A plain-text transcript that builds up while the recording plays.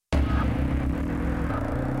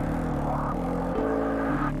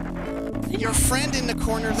your friend in the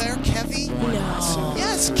corner there, Kevy? No.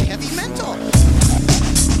 Yes, Kevy Mental.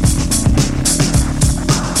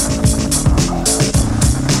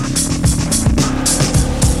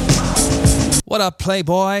 What up,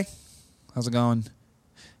 Playboy? How's it going?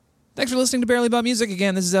 Thanks for listening to Barely About Music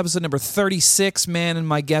again. This is episode number 36, man, and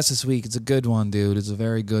my guest this week, it's a good one, dude. It's a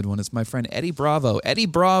very good one. It's my friend Eddie Bravo. Eddie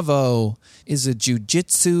Bravo is a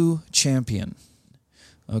jiu-jitsu champion.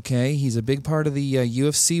 Okay, he's a big part of the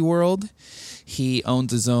UFC world. He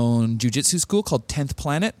owns his own jiu-jitsu school called 10th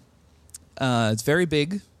Planet. It's very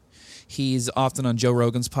big. He's often on Joe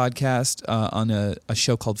Rogan's podcast on a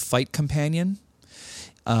show called Fight Companion.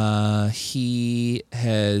 He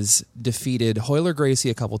has defeated Royler Gracie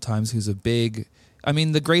a couple times, who's a big... I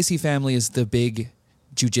mean, the Gracie family is the big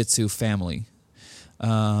jiu-jitsu family.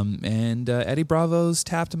 And Eddie Bravo's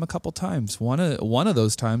tapped him a couple times. One of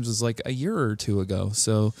those times was like a year or two ago.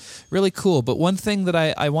 So really cool. But one thing that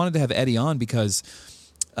I wanted to have Eddie on because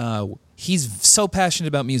he's so passionate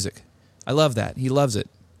about music. I love that. He loves it.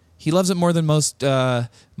 He loves it more than most of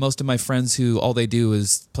my friends who all they do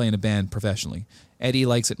is play in a band professionally. Eddie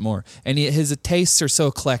likes it more. And his tastes are so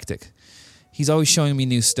eclectic. He's always showing me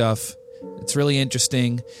new stuff. It's really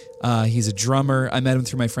interesting. He's a drummer. I met him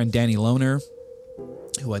through my friend Danny Lohner,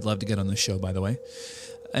 who I'd love to get on the show, by the way.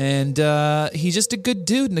 And he's just a good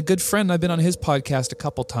dude and a good friend. I've been on his podcast a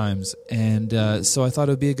couple times. And so I thought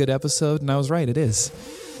it would be a good episode, and I was right, it is.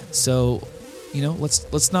 So, you know,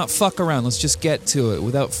 let's not fuck around. Let's just get to it.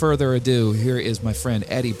 Without further ado, here is my friend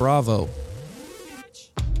Eddie Bravo.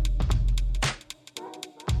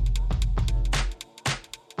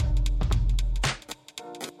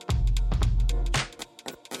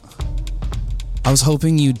 I was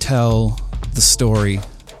hoping you'd tell the story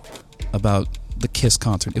about the Kiss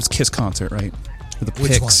concert. It was Kiss concert, right? The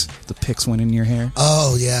Which picks, one? the picks went in your hair.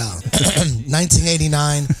 Oh, yeah.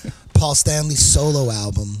 1989, Paul Stanley's solo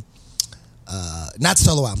album. Not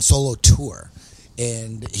solo album, solo tour.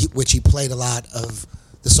 And which he played a lot of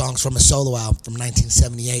the songs from a solo album from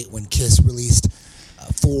 1978 when Kiss released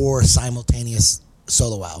 4 simultaneous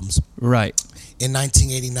solo albums. Right. In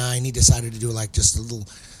 1989, he decided to do like just a little...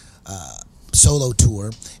 solo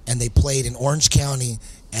tour, and they played in Orange County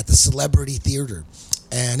at the Celebrity Theater,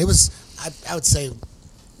 and it was I would say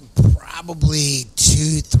probably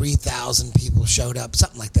 2,000-3,000 people showed up,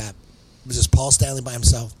 something like that. It was just Paul Stanley by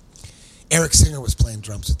himself. Eric Singer was playing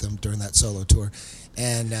drums with them during that solo tour,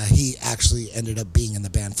 and he actually ended up being in the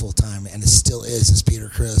band full time, and it still is as Peter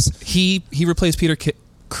Criss. He replaced Peter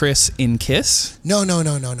Criss in Kiss? No.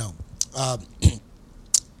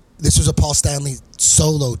 This was a Paul Stanley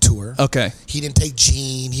solo tour. Okay. He didn't take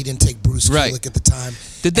Gene. He didn't take Bruce Kulick at the time.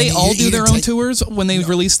 Did they all do their own tours when they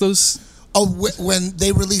released those? Oh, when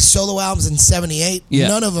they released solo albums in 78,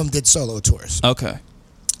 none of them did solo tours. Okay.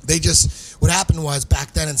 They just, what happened was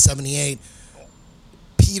back then in 78,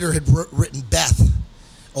 Peter had written Beth,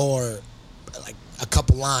 or like a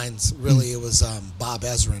couple lines. Really, it was Bob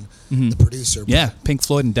Ezrin, the producer. Yeah, Pink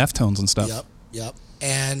Floyd and Deftones and stuff. Yep.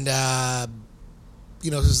 And,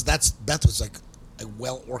 Beth was like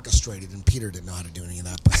well orchestrated, and Peter didn't know how to do any of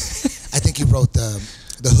that. But I think he wrote the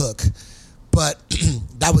hook. But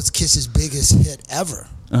that was Kiss's biggest hit ever.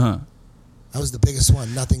 Uh-huh. That was the biggest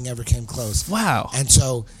one. Nothing ever came close. Wow. And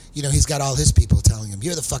so, he's got all his people telling him,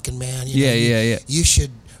 "You're the fucking man. You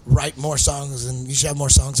should write more songs, and you should have more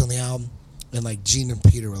songs on the album." And like Gene and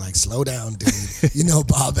Peter were like, "Slow down, dude.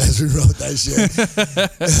 Bob Ezrin wrote that shit."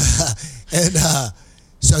 And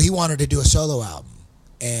so he wanted to do a solo album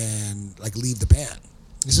and like leave the band.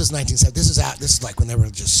 This was 1970. This is like when they were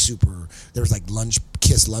just super. There was like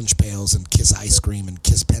Kiss lunch pails and Kiss ice cream and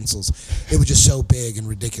Kiss pencils. It was just so big and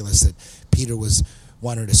ridiculous that Peter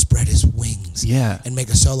wanted to spread his wings and make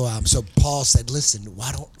a solo album. So Paul said, "Listen,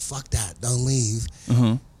 why don't fuck that? Don't leave.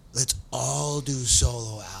 Let's all do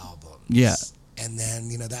solo albums. Yeah, and then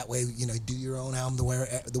that way do your own album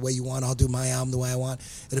the way you want. I'll do my album the way I want.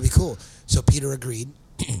 It'll be cool." So Peter agreed.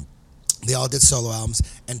 They all did solo albums,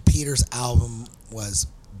 and Peter's album was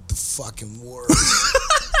the fucking worst.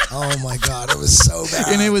 Oh my God, it was so bad.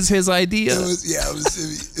 And it was his idea.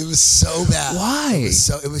 It was so bad. Why?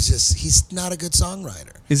 It was just, he's not a good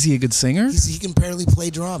songwriter. Is he a good singer? He can barely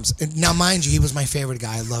play drums. And now, mind you, he was my favorite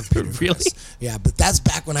guy. I love Peter. Really? Yeah, but that's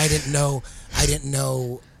back when I didn't know.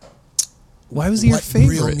 Why was he your favorite?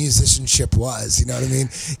 Real musicianship was, you know what I mean?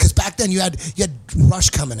 Because back then you had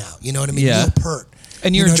Rush coming out, you know what I mean? Yeah. Neil Peart.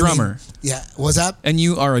 And you're a drummer. Yeah, what's up? And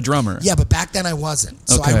you are a drummer. Yeah, but back then I wasn't,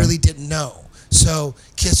 so I really didn't know. So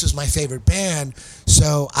Kiss was my favorite band,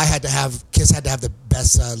 so Kiss had to have the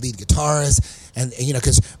best lead guitarist, And you know,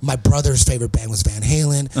 because my brother's favorite band was Van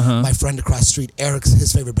Halen. My friend across the street, Eric's,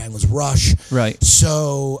 his favorite band was Rush. Right.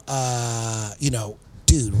 So, you know,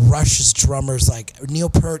 dude, Rush's drummers, like Neil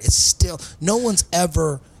Peart is still, no one's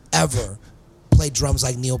ever played drums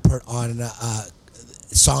like Neil Peart on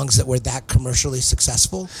songs that were that commercially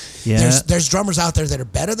successful. Yeah. There's drummers out there that are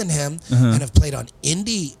better than him and have played on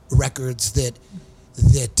indie records that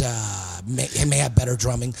may have better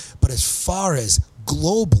drumming, but as far as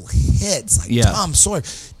global hits like Tom Sawyer,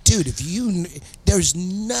 dude, there's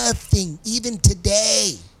nothing, even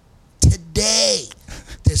today,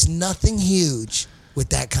 there's nothing huge with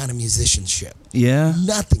that kind of musicianship. Yeah.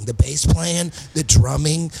 Nothing. The bass playing, the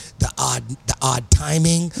drumming, the odd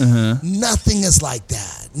timing. Nothing is like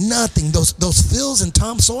that. Nothing. Those fills in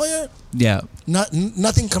Tom Sawyer. Yeah.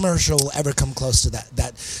 Nothing commercial will ever come close to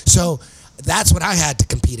that. So that's what I had to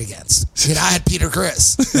compete against. You know, I had Peter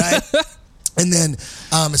Criss, right? And then,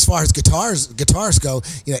 as far as guitars go,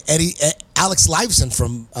 you know, Alex Lifeson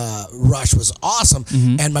from Rush was awesome,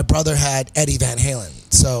 and my brother had Eddie Van Halen.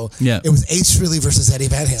 So it was Ace Frehley versus Eddie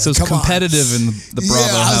Van Halen. So it's competitive in the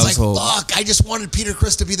Bravo household. I was like, fuck, I just wanted Peter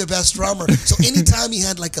Criss to be the best drummer. So anytime he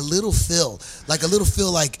had like a little fill, like it was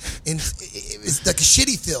like a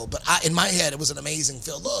shitty fill, but in my head it was an amazing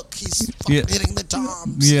fill. Look, he's fucking hitting the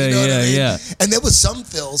toms. Yeah, you know what I mean? yeah. And there was some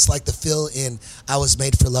fills, like the fill in I Was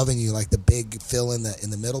Made for Loving You, like the big fill in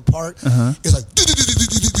the middle part. It was like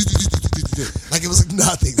it was like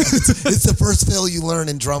nothing. It's the first fill you learn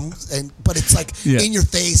in drums, but it's like in your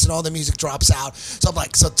face, and all the music drops out. So I'm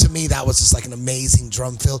like, so to me that was just like an amazing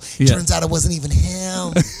drum fill. Turns out it wasn't even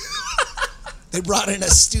him. They brought in a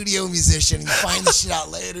studio musician, and you find the shit out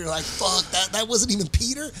later. Like, fuck, that wasn't even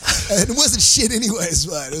Peter, and it wasn't shit anyways.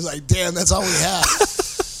 But it was like, damn, that's all we had.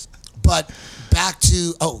 But back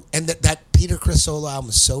to and that Peter Criss solo album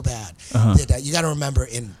was so bad that you got to remember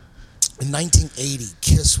in 1980,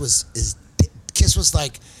 Kiss was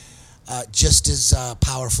like just as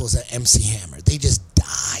powerful as MC Hammer. They just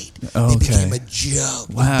died. They became a joke.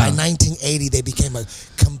 Wow. By 1980, they became a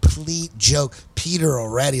complete joke. Peter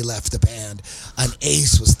already left the band, and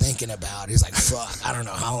Ace was thinking about it. He's like, fuck, I don't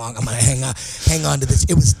know how long I'm going to hang on to this.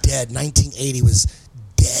 It was dead. 1980 was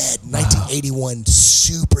dead. 1981,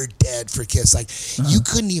 super dead for Kiss. Like, you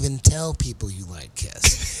couldn't even tell people you liked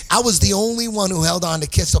Kiss. I was the only one who held on to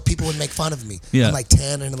Kiss so people would make fun of me. And like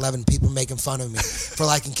 10 and 11 people making fun of me for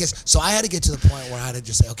liking Kiss. So I had to get to the point where I had to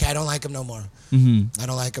just say, okay, I don't like them no more. I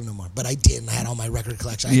don't like them no more. But I did, and I had all my record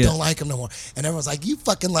collection. I don't like them no more. And everyone's like, you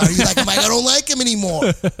fucking liar. You like them? I don't like them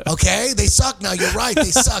anymore. Okay? They suck now. You're right.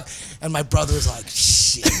 They suck. And my brother was like,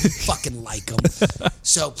 shit, you fucking like them.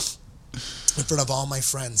 So in front of all my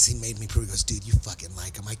friends, he made me prove. He goes, dude, you fucking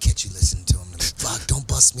like him. I catch you listening to him. And fuck, don't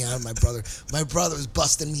bust me out. My brother was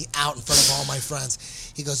busting me out in front of all my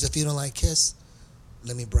friends. He goes, if you don't like Kiss,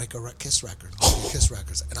 let me break a Kiss record. Kiss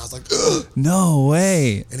records. And I was like, ugh. No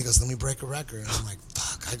way. And he goes, let me break a record. And I'm like,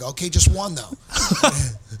 fuck. I go, okay, just one though.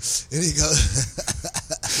 And he goes,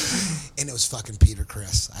 and it was fucking Peter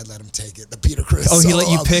Criss. I let him take it. The Peter Criss. Oh, he let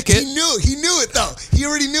you pick it? He knew it though. He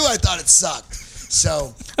already knew I thought it sucked.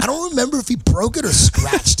 So I don't remember if he broke it or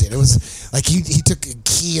scratched it. It was like he took a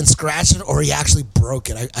key and scratched it, or he actually broke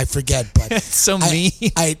it. I forget, but it's so mean.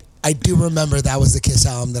 I do remember that was the Kiss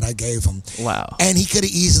album that I gave him. Wow. And he could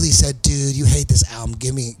have easily said, "Dude, you hate this album.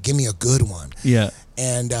 Give me a good one." Yeah.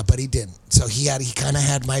 And but he didn't. So he kind of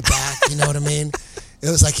had my back. You know what I mean? It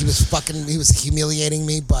was like he was humiliating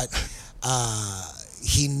me, but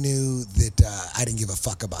he knew that I didn't give a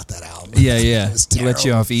fuck about that album. Yeah. He let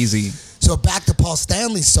you off easy. So back to Paul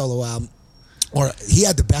Stanley's solo album, or he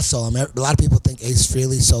had the best solo album. A lot of people think Ace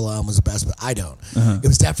Frehley's solo album was the best, but I don't. It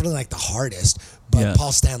was definitely like the hardest, but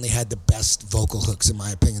Paul Stanley had the best vocal hooks in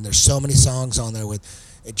my opinion. There's so many songs on there with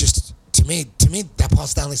it. Just to me, that Paul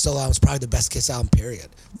Stanley solo album was probably the best Kiss album, period,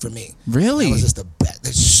 for me. Really? That was just the best.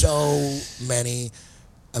 There's so many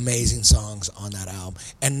amazing songs on that album,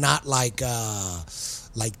 and not like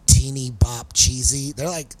teeny bop cheesy. There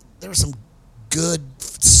were some good,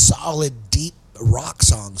 solid, deep rock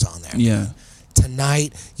songs on there. Yeah.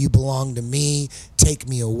 Tonight, You Belong to Me, Take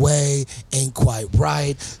Me Away, Ain't Quite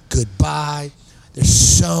Right, Goodbye. There's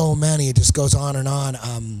so many. It just goes on and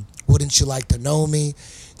on. Wouldn't You Like to Know Me?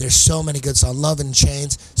 There's so many good songs. Love in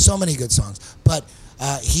Chains, so many good songs. But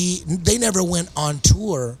they never went on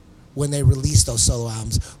tour when they released those solo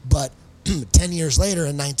albums. But 10 years later,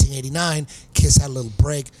 in 1989, Kiss had a little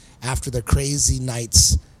break after the Crazy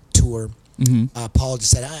Nights tour. Paul just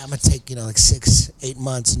said, I'm going to take, like 6-8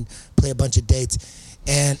 months and play a bunch of dates.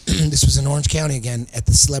 And this was in Orange County again at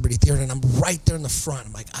the Celebrity Theater, and I'm right there in the front.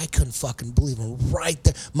 I'm like, I couldn't fucking believe I'm right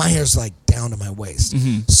there. My hair's like down to my waist,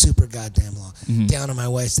 super goddamn long, down to my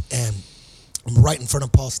waist, and I'm right in front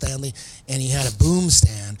of Paul Stanley, and he had a boom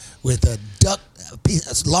stand with a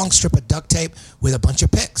long strip of duct tape with a bunch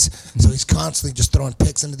of picks. So he's constantly just throwing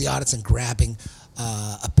picks into the audience and grabbing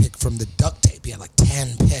a pick from the duct tape. He had like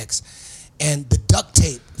 10 picks, and the duct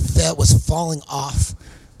tape was falling off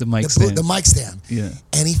the mic stand. The mic stand. Yeah.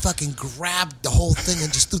 And he fucking grabbed the whole thing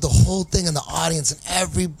and just threw the whole thing in the audience, and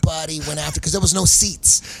everybody went after, because there was no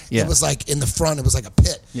seats. Yeah. It was like in the front, it was like a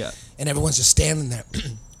pit. Yeah. And everyone's just standing there.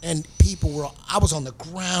 And I was on the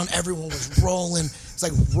ground, everyone was rolling. It's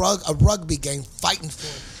like a rugby game fighting for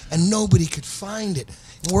it, and nobody could find it.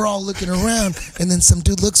 And we're all looking around, and then some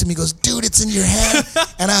dude looks at me and goes, dude, it's in your hair.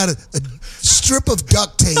 And I had a strip of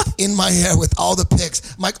duct tape in my hair with all the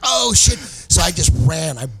picks. I'm like, oh shit. So I just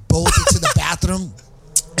ran. I bolted to the bathroom,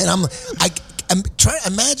 and I'm trying to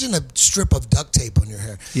imagine a strip of duct tape on your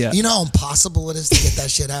hair. Yeah. You know how impossible it is to get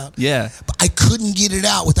that shit out? Yeah. But I couldn't get it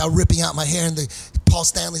out without ripping out my hair, and Paul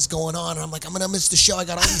Stanley's going on, and I'm like, I'm going to miss the show. I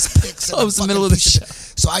got all these pics. Oh, it was the middle of the show.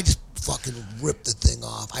 So I just fucking ripped the thing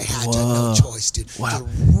off. I had to have no choice, dude. Wow. To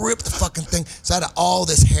rip the fucking thing. So I had all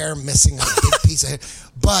this hair missing, a big piece of hair.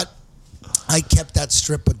 But I kept that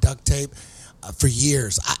strip of duct tape for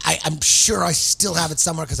years. I'm sure I still have it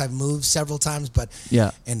somewhere because I've moved several times, but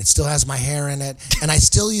Yeah. and it still has my hair in it. And I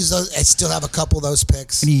still use those. I still have a couple of those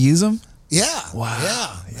pics. Can you use them? Yeah. Wow.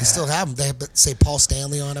 Yeah. I still have them. They say Paul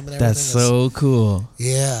Stanley on them and everything. That's so cool.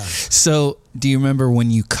 Yeah. So, do you remember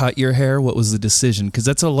when you cut your hair? What was the decision? Because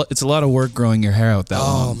it's a lot of work growing your hair out that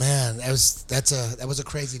long. Oh man, that was a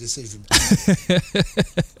crazy decision.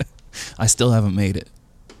 I still haven't made it.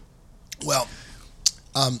 Well,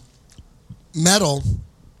 metal,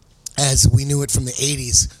 as we knew it from the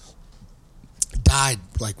 80s, died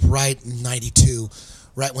like right in 92,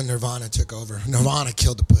 right when Nirvana took over. Nirvana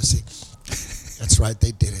killed the pussy. That's right,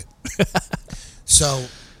 they did it. So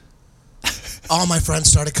all my friends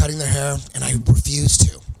started cutting their hair, and I refused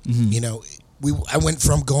to. Mm-hmm. You know, I went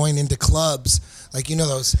from going into clubs, like, you know,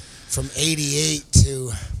 those from 88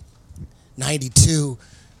 to 92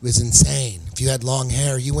 was insane. If you had long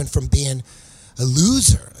hair, you went from being a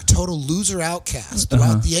loser, a total loser outcast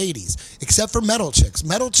throughout the 80s, except for metal chicks.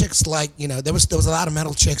 Metal chicks, like, you know, there was a lot of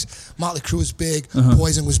metal chicks. Motley Crue was big,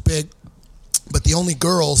 Poison was big, but the only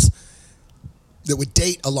girls that would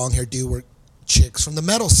date a long-haired dude were chicks from the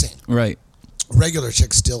metal scene. Right. Regular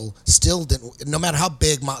chicks still didn't, no matter how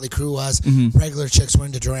big Motley Crue was, regular chicks were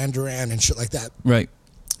into Duran Duran and shit like that. Right.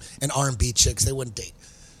 And R&B chicks, they wouldn't date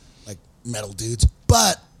like metal dudes.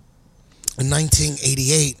 But in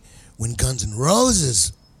 1988, when Guns N'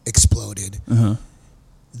 Roses exploded,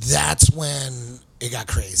 that's when it got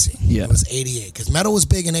crazy. Yeah. It was 88, because metal was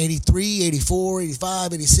big in 83, 84,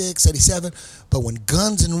 85, 86, 87. But when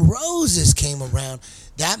Guns N' Roses came around,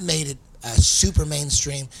 that made it super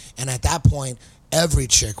mainstream. And at that point, every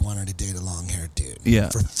chick wanted to date a long-haired dude. Yeah.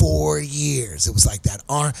 For 4 years, it was like that.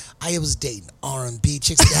 I was dating R&B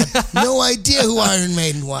chicks that had no idea who Iron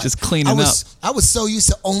Maiden was. Just cleaning up. I was so used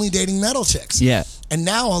to only dating metal chicks. Yeah. And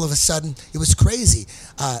now all of a sudden, it was crazy.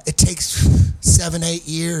 It takes 7, 8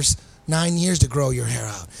 years, 9 years to grow your hair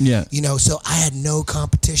out. Yeah. You know, so I had no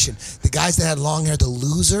competition. The guys that had long hair, the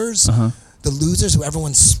losers who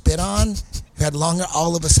everyone spit on, who had long hair,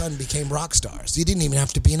 all of a sudden became rock stars. You didn't even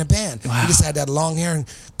have to be in a band. Wow. You just had that long hair, and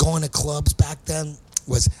going to clubs back then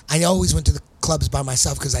I always went to the clubs by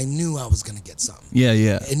myself because I knew I was going to get something. Yeah,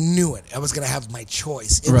 yeah. I knew it. I was going to have my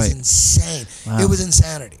choice. It Right. was insane. Wow. It was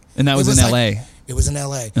insanity. And that was in LA. It was in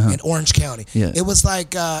LA, in Orange County. Yeah. It was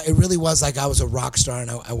like, it really was like I was a rock star,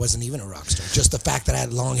 and I wasn't even a rock star. Just the fact that I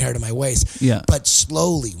had long hair to my waist. Yeah. But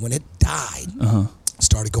slowly, when it died,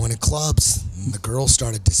 started going to clubs, and the girls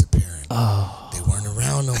started disappearing. Oh. They weren't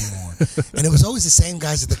around no more. And it was always the same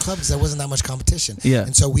guys at the club because there wasn't that much competition. Yeah.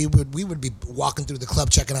 And so we would be walking through the club,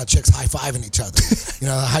 checking out chicks, high-fiving each other. You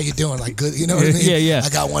know, how you doing? Like, good, you know what I mean? Yeah, yeah. I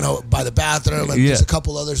got one by the bathroom, and there's a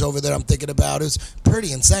couple others over there I'm thinking about. It was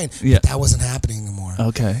pretty insane. Yeah. But that wasn't happening anymore.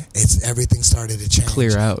 Okay. Everything started to change.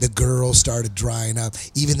 Clear out. The girls started drying up.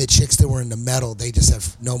 Even the chicks that were into metal, they just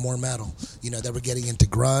have no more metal. You know, they were getting into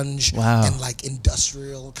grunge and like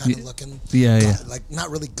industrial kind of looking. Yeah, yeah. Like not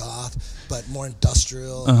really goth, but more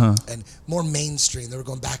industrial and more mainstream. They were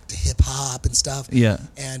going back to hip hop and stuff. Yeah.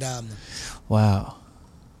 And Wow.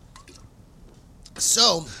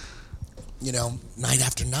 so, you know, night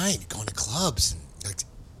after night, going to clubs and like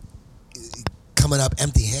coming up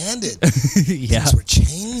empty-handed. Yeah. Things were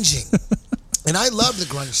changing. And I loved the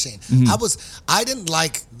grunge scene. I didn't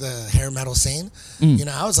like the hair metal scene.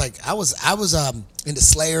 I was into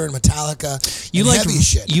Slayer and Metallica. You and liked heavy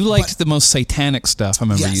shit. You liked the most satanic stuff. I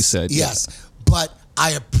remember you said. Yes. But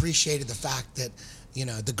I appreciated the fact that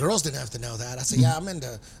the girls didn't have to know that. I said, I'm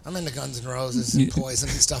into Guns N' Roses and Poison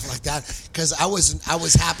and stuff like that, because I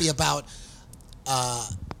was happy about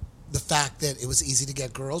the fact that it was easy to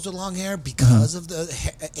get girls with long hair because of the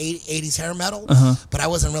 80s hair metal, but I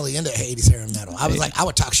wasn't really into 80s hair metal. I was like, I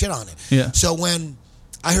would talk shit on it. Yeah. So when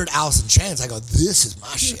I heard Alice in Chains, I go, this is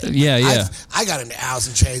my shit. I got into Alice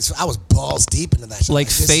in Chains. I was balls deep into that shit. Like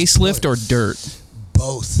Facelift or Dirt?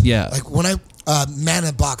 Both. Yeah. Like when Man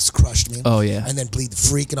in Box crushed me. Oh, yeah. And then Bleed the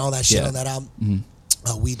Freak and all that shit on that album.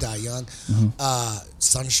 We Die Young.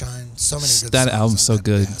 Sunshine. So many good that songs album's so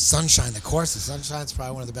good. Yeah. Sunshine, the chorus of Sunshine's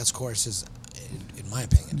probably one of the best choruses, in my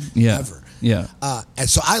opinion, ever. Yeah. And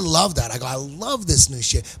so I love that. I go, I love this new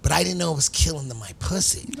shit, but I didn't know it was killing my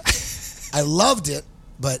pussy. I loved it,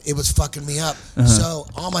 but it was fucking me up. So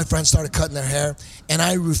all my friends started cutting their hair, and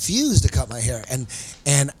I refused to cut my hair.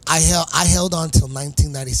 And I held on till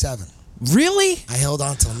 1997. Really? I held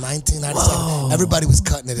on till 1997. Whoa. Everybody was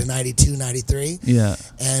cutting it in 92, 93. Yeah.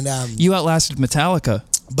 And you outlasted Metallica.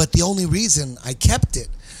 But the only reason I kept it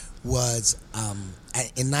was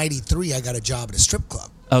in 93 I got a job at a strip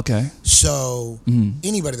club. Okay. So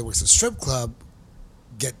anybody that works at a strip club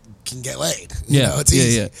can get laid. It's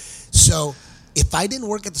easy. Yeah. So if I didn't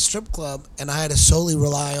work at the strip club and I had to solely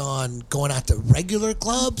rely on going out to regular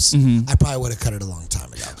clubs, I probably would have cut it a long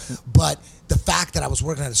time ago. But the fact that I was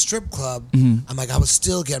working at a strip club, I'm like, I was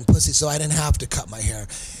still getting pussy, so I didn't have to cut my hair.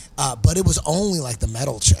 But it was only like the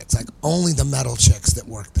metal chicks, that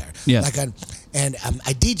worked there. Yeah.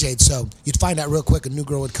 I DJ'd, so you'd find out real quick a new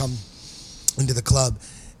girl would come into the club,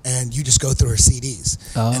 and you just go through her CDs.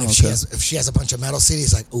 And if she has a bunch of metal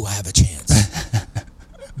CDs, like, ooh, I have a chance.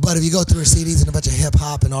 But if you go through her CDs and a bunch of hip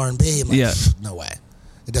hop and R&B, I'm like, no way.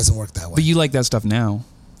 It doesn't work that way. But you like that stuff now,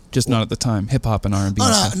 just not at the time. Hip hop and R&B.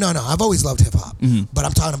 No. I've always loved hip hop. But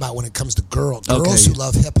I'm talking about when it comes to girls. Girls who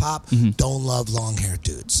love hip hop don't love long haired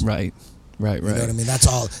dudes. Right. You know what I mean? That's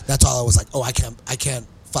all I was like, oh, I can't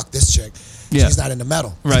fuck this chick. Yeah. She's not into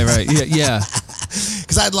metal. Right. Yeah.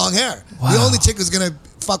 Because I had long hair. Wow. The only chick who's gonna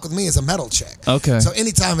fuck with me is a metal chick. Okay. So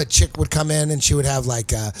anytime a chick would come in and she would have like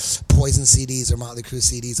Poison CDs or Motley Crue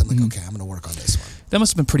CDs, I'm like, okay, I'm gonna work on this one. That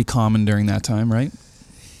must have been pretty common during that time, right?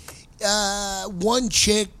 One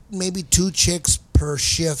chick, maybe two chicks per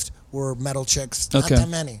shift were metal chicks. Not that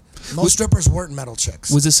many. Most strippers weren't metal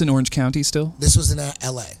chicks. Was this in Orange County still? This was in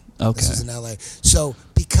LA. Okay. This was in LA. So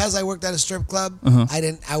because I worked at a strip club,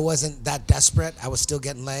 I wasn't that desperate. I was still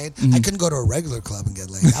getting laid. I couldn't go to a regular club and get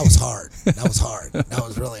laid. That was hard. That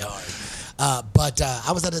was really hard. But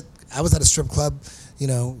I was at a strip club,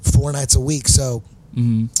 4 nights a week. So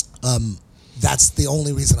that's the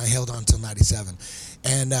only reason I held on till 97.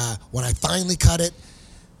 And when I finally cut it,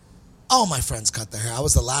 all my friends cut their hair. I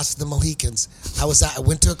was the last of the Mohicans. I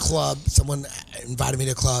went to a club. Someone invited me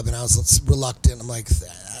to a club, and I was reluctant. I'm like,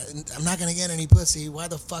 I'm not going to get any pussy. Why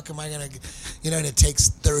the fuck am I going to, and it takes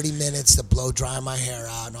 30 minutes to blow dry my hair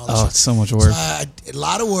out and all that shit. It's so much work. So a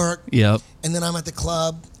lot of work. Yep. And then I'm at the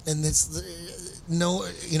club, and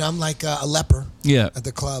I'm like a leper at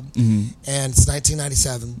the club. And it's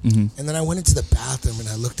 1997. And then I went into the bathroom, and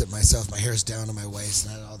I looked at myself. My hair's down to my waist,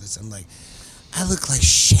 and I had all this. I'm like, I look like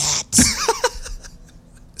shit.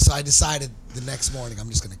 So I decided the next morning I'm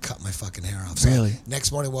just going to cut my fucking hair off. So really?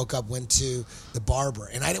 Next morning, woke up, went to the barber,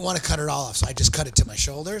 and I didn't want to cut it all off, so I just cut it to my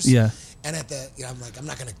shoulders. Yeah. And at I'm like, I'm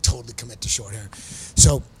not going to totally commit to short hair.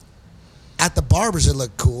 So at the barber's, it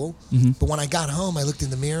looked cool. But when I got home, I looked in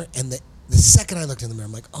the mirror, and the second I looked in the mirror,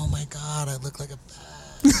 I'm like, oh my God, I look like a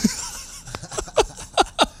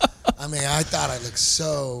I mean, I thought I looked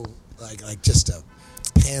so like just a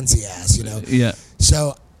pansy ass, Yeah.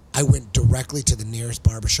 So I went directly to the nearest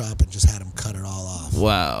barbershop and just had him cut it all off.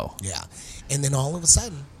 Wow. Yeah. And then all of a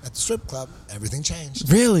sudden, at the strip club, everything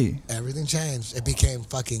changed. Really? Everything changed. It became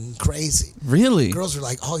fucking crazy. Really? Girls were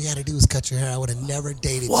like, all you had to do was cut your hair. I would have never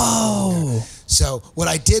dated you. Whoa. So what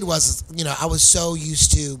I did was, I was so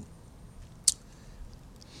used to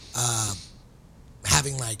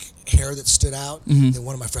having like hair that stood out. Then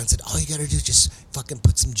one of my friends said, all you gotta do is just fucking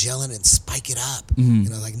put some gel in it and spike it up.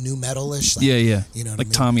 Like new metal-ish. Like, yeah. You know what like I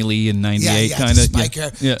mean? Tommy Lee in 98 kind of. Spike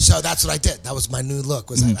hair. Yeah. So that's what I did. That was my new look.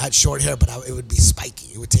 Was I had short hair, but it would be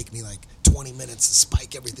spiky. It would take me like 20 minutes to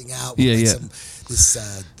spike everything out. With this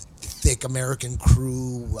thick American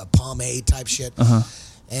Crew pomade type shit.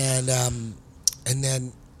 And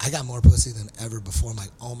then I got more pussy than ever before. I'm like,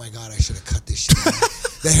 oh my God, I should have cut this shit out.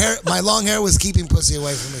 The hair, my long hair was keeping pussy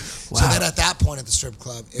away from me. Wow. So then at that point at the strip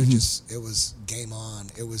club, it was game on.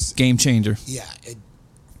 It was game changer. Yeah, it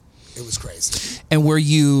was crazy. And were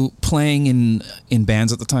you playing in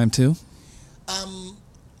bands at the time too?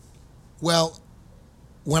 Well,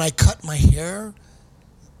 when I cut my hair,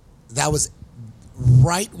 that was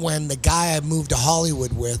right when the guy I moved to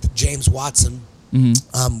Hollywood with, James Watson,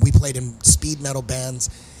 we played in speed metal bands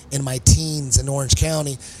in my teens in Orange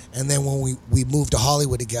County, and then when we moved to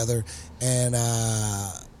Hollywood together, and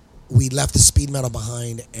we left the speed metal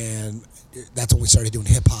behind, and that's when we started doing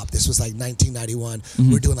hip hop. This was like 1991.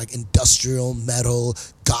 We're doing like industrial metal,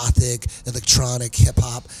 gothic, electronic hip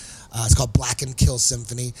hop. It's called Black and Kill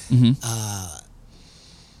Symphony.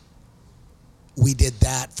 We did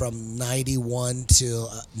that from 91 to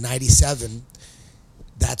 97.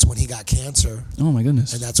 That's when he got cancer. Oh my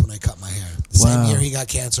goodness. And that's when I cut my hair. The same year he got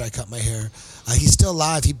cancer, I cut my hair. He's still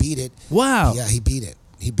alive. He beat it. Wow. Yeah, he beat it.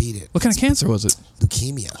 What kind of cancer was it?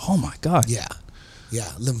 Leukemia. Oh my God. Yeah.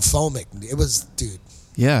 Lymphomic. It was, dude.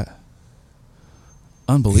 Yeah.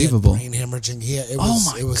 Unbelievable. Brain hemorrhaging. Yeah, it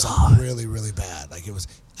was God. really, really bad. Like, it was,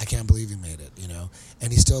 I can't believe he made it, you know.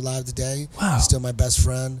 And he's still alive today. Wow. He's still my best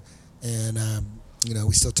friend. And, you know,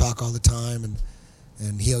 we still talk all the time.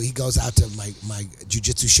 And he goes out to my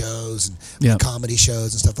jiu-jitsu shows and my comedy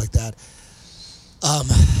shows and stuff like that.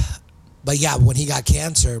 But yeah, when he got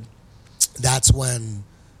cancer, that's when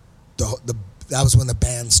that was when the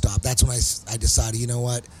band stopped. That's when I decided, you know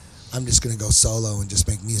what, I'm just gonna go solo and just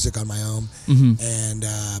make music on my own. And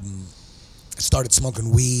started smoking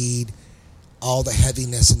weed. All the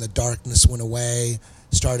heaviness and the darkness went away.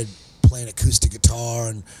 Started playing acoustic guitar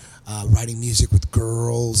and writing music with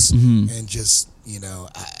girls, and just, you know,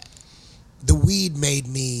 the weed made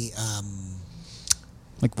me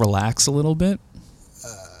like relax a little bit,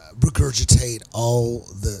 regurgitate all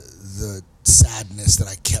the sadness that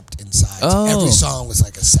I kept inside. Oh. So every song was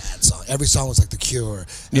like a sad song. Every song was like The Cure.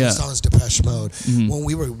 Every song was Depeche Mode. When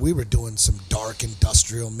we were doing some dark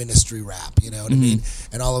industrial ministry rap, you know what I mean?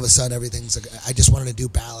 And all of a sudden everything's like, I just wanted to do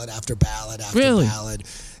ballad after ballad after ballad,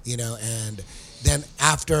 you know. And then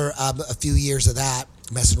after a few years of that,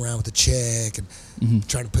 messing around with a chick and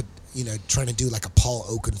trying to do like a Paul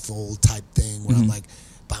Oakenfold type thing where I'm like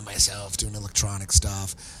by myself doing electronic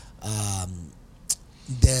stuff.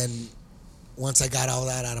 Then once I got all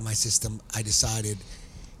that out of my system, I decided,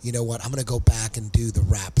 you know what, I'm going to go back and do the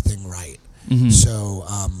rap thing right. So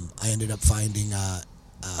I ended up finding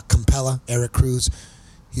Compella, Eric Cruz.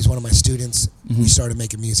 He's one of my students. We started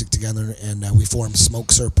making music together, and we formed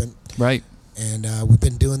Smoke Serpent. Right. And we've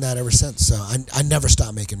been doing that ever since. So I never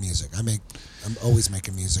stop making music. I'm always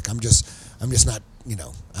making music. I'm just not, you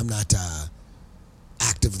know, I'm not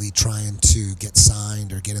actively trying to get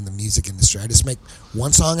signed or get in the music industry. I just make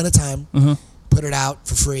one song at a time, put it out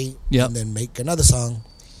for free, and then make another song,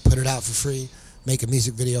 put it out for free, make a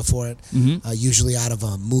music video for it, usually out of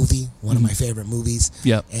a movie, one of my favorite movies.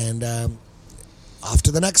 And off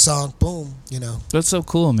to the next song, boom, you know. That's so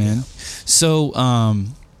cool, man. Yeah. So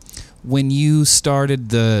when you started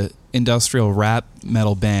the industrial rap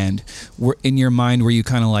metal band, in your mind were you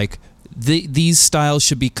kind of like, these styles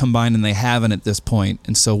should be combined and they haven't at this point,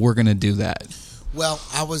 and so we're going to do that? Well,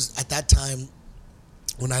 I was, at that time,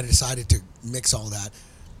 when I decided to mix all that,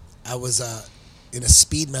 I was in a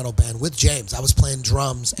speed metal band with James. I was playing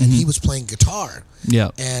drums and he was playing guitar. Yeah.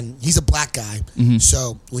 And he's a black guy.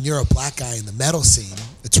 So when you're a black guy in the metal scene,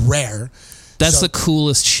 it's rare. That's the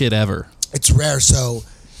coolest shit ever. It's rare. So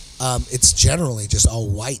it's generally just all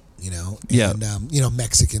white, you know. And, you know,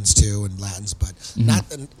 Mexicans too and Latins, but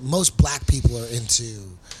most black people are into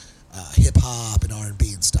hip hop and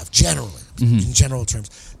R&B and stuff. Generally, in general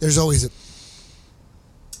terms, there's always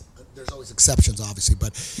exceptions, obviously,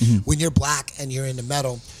 but when you're black and you're into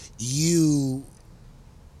metal, you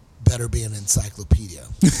better be an encyclopedia.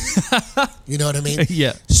 You know what I mean?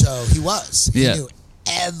 Yeah. So he was. He knew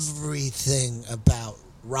everything about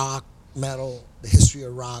rock, metal, the history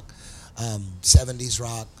of rock, 70s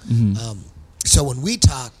rock. So when we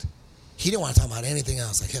talked, he didn't want to talk about anything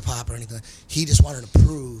else, like hip hop or anything. He just wanted to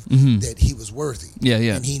prove that he was worthy.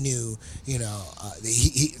 And he knew, you know,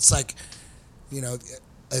 it's like, you know,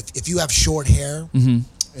 if you have short hair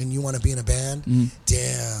and you want to be in a band,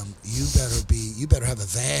 damn, you better have a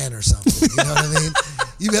van or something. You know what I mean?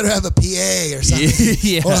 You better have a PA or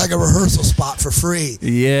something, or like a rehearsal spot for free.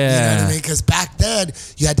 You know what I mean? Because back then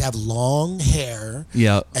you had to have long hair.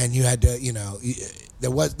 And you had to, you know,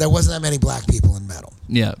 there wasn't that many black people in metal.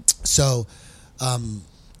 So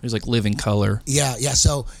there's like Living Color.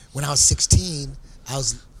 So when I was 16,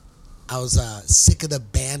 I was sick of the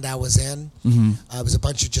band I was in. It was a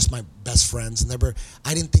bunch of just my best friends, and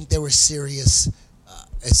I didn't think they were serious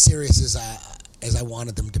as I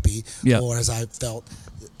wanted them to be, or as I felt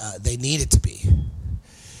they needed to be.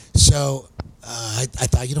 So I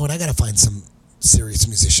thought, you know what, I got to find some serious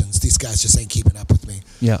musicians. These guys just ain't keeping up with me.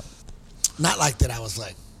 Yeah. Not like that I was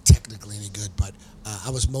like technically any good, but I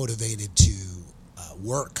was motivated to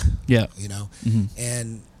work. Yeah. You know,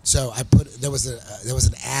 and so there was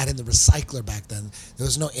an ad in the Recycler back then. There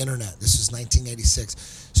was no internet. This was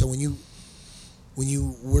 1986. So when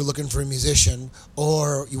you were looking for a musician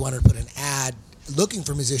or you wanted to put an ad looking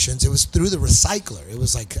for musicians, it was through the Recycler. It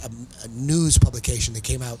was like a news publication that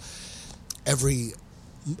came out every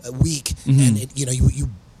week, and you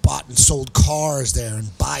bought and sold cars there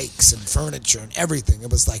and bikes and furniture and everything. It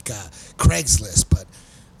was like Craigslist, but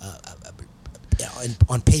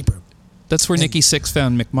on paper. That's where Nikki Sixx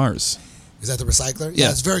found Mick Mars. Is that the Recycler? Yeah,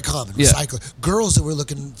 it's very common. Yeah. Recycler. Girls that were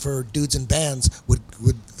looking for dudes in bands would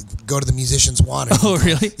go to the Musicians Wanted. Oh,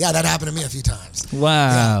 really? Yeah, that happened to me a few times.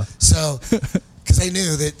 Wow. Yeah. So, because they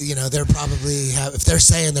knew that, they're probably if they're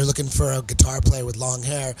saying they're looking for a guitar player with long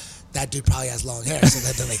hair, that dude probably has long hair, so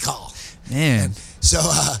then they call. Man. And so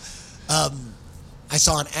I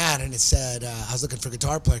saw an ad, and it said I was looking for a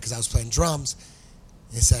guitar player because I was playing drums.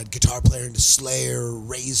 It said guitar player into Slayer,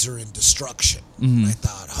 Razor, and Destruction. And I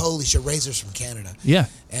thought, holy shit, Razor's from Canada. Yeah.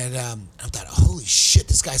 And I thought, holy shit,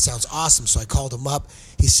 this guy sounds awesome. So I called him up.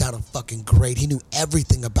 He sounded fucking great. He knew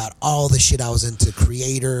everything about all the shit I was into.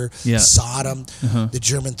 Creator, Sodom, the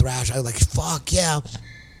German thrash. I was like, fuck yeah.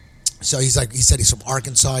 So he said he's from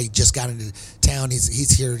Arkansas. He just got into town.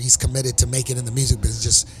 He's here. He's committed to make it in the music business.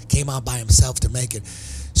 Just came out by himself to make it.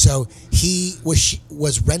 So he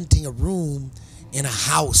was renting a room in a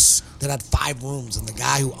house that had 5 rooms, and the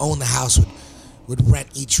guy who owned the house would rent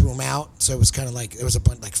each room out. So it was kind of like there was a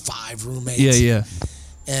bunch, like 5 roommates. Yeah.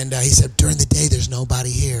 And he said, during the day there's nobody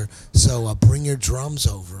here, so bring your drums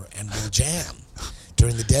over and we'll jam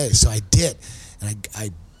during the day. So I did, and I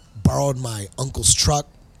borrowed my uncle's truck,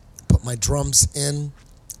 put my drums in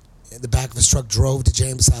the back of his truck, drove to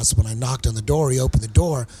James' house. When I knocked on the door, he opened the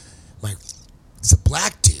door. I'm like, it's a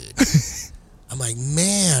black dude. I'm like,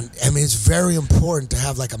 man, I mean, it's very important to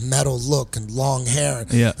have like a metal look and long hair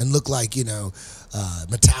and look like,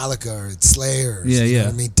 Metallica or Slayer. Yeah, you know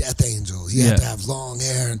what I mean? Death Angel. You have to have long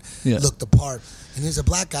hair and look the part. And he's a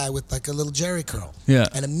black guy with like a little Jerry curl. Yeah.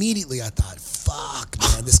 And immediately I thought, fuck,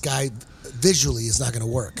 man, this guy visually is not going to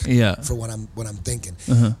work for what I'm thinking.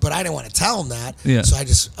 But I didn't want to tell him that. Yeah. So I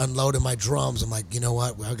just unloaded my drums. I'm like, you know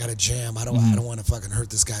what? I got to jam. I don't want to fucking hurt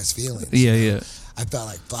this guy's feelings. Yeah. I felt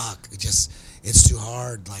like, fuck, it's too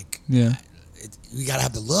hard. Like, you got to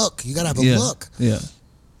have the look. You got to have the look. Yeah.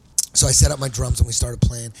 So I set up my drums and we started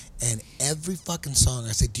playing, and every fucking song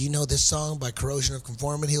I said, do you know this song by Corrosion of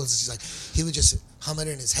Conformity? He would just hum it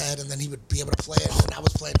in his head, and then he would be able to play it, and I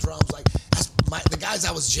was playing drums. Like, the guys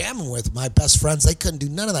I was jamming with, my best friends, they couldn't do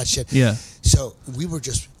none of that shit. Yeah. So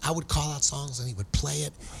I would call out songs and he would play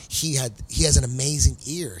it. He has an amazing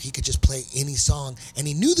ear. He could just play any song, and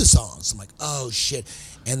he knew the songs. I'm like, oh shit.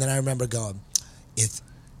 And then I remember I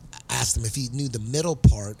asked him if he knew the middle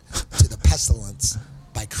part to the Pestilence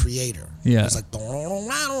by Creator. Yeah. It was like,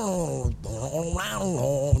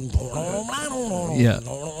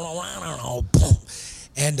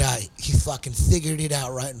 and he fucking figured it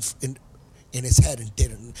out right in his head and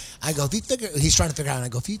did it. And I go, he's trying to figure it out, and I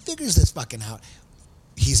go, if he figures this fucking out,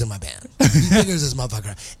 he's in my band. He figures this motherfucker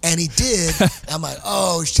out. And he did. I'm like,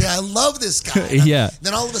 oh shit, I love this guy.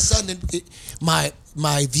 Then all of a sudden,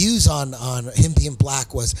 my views on him being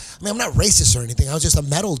black was, I mean, I'm not racist or anything. I was just a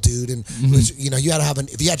metal dude, and you had to have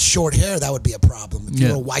if you had short hair, that would be a problem. If you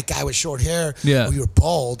were a white guy with short hair, or you were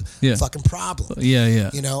bald, fucking problem.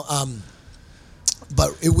 Yeah.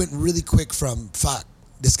 But it went really quick from fuck,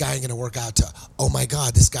 this guy ain't gonna work out, to, oh my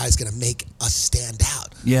God, this guy's gonna make us stand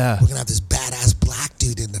out. Yeah. We're gonna have this badass black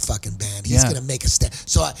dude in the fucking band. He's gonna make us stand.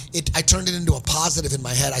 So I turned it into a positive in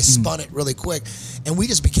my head. I spun it really quick, and we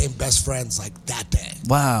just became best friends like that day.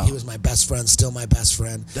 Wow. He was my best friend, still my best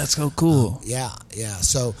friend. That's so cool. Yeah.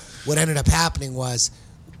 So what ended up happening was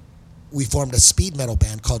we formed a speed metal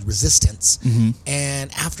band called Resistance,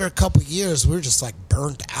 and after a couple years, we were just like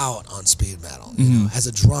burnt out on speed metal. You know, as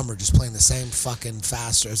a drummer, just playing the same fucking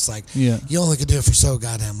faster. It's like you only could do it for so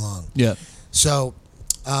goddamn long. Yeah. So,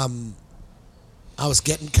 I was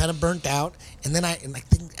getting kind of burnt out, and then I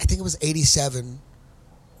think it was 87,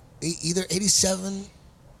 either 87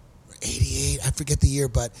 or 88. I forget the year,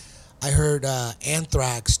 but I heard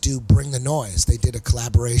Anthrax do "Bring the Noise." They did a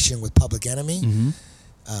collaboration with Public Enemy.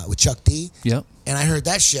 With Chuck D. Yep. And I heard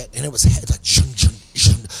that shit, and it was like shun, shun,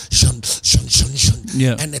 shun, shun, shun, shun, shun.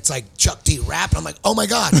 Yeah. And it's like Chuck D rap. And I'm like, oh my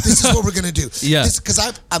God, this is what we're gonna do. Yeah. Because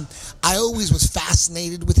I always was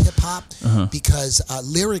fascinated with hip hop because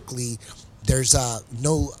lyrically, there's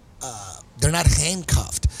no. They're not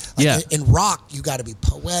handcuffed. Like Yeah. In rock, you got to be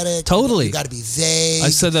poetic. Totally. You got to be vague.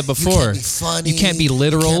 I've said that before. You can't be funny. You can't be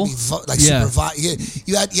literal. You can't be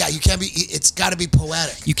you can't be. It's got to be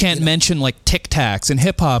poetic. You can't mention like Tic Tacs. In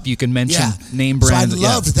hip hop, you can mention name brands. So I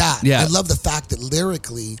loved that. Yeah. I love the fact that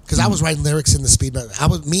lyrically, because I was writing lyrics in the speed metal.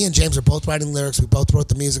 Me and James are both writing lyrics. We both wrote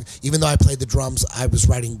the music. Even though I played the drums, I was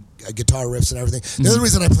writing guitar riffs and everything. The other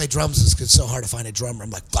reason I play drums is because it's so hard to find a drummer.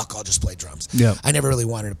 I'm like, fuck, I'll just play drums. Yeah. I never really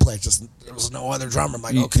wanted to play. Just there was no other drummer. I'm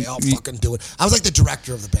like, okay, I'll fucking do it. I was like the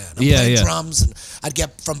director of the band. I'm playing drums, and I'd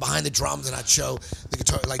get from behind the drums, and I'd show the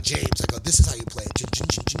guitar, like James. I go, this is how you play it.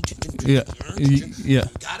 Yeah. You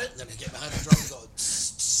got it? And then I get behind the drums and go,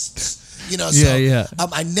 you know, so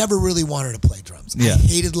I never really wanted to play drums. I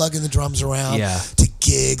hated lugging the drums around to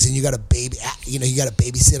gigs, and you got to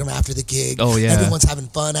babysit them after the gig. Oh yeah, everyone's having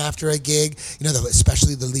fun after a gig. You know,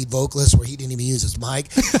 especially the lead vocalist, where he didn't even use his mic.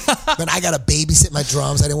 But I got to babysit my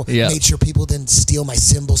drums. I didn't made sure people didn't steal my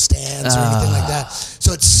cymbal stands or anything like that.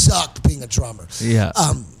 So it sucked being a drummer. Yeah.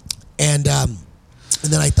 And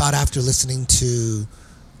then I thought, after listening to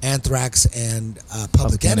Anthrax and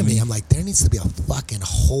Public Enemy, I'm like, there needs to be a fucking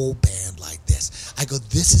whole band like this. I go,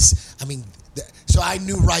 so I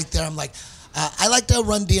knew right there. I'm like, I like to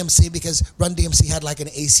Run DMC because Run DMC had like an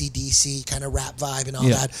AC/DC kind of rap vibe and all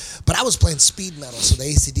that. But I was playing speed metal, so the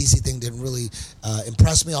AC/DC thing didn't really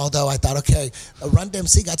impress me. Although I thought, okay, Run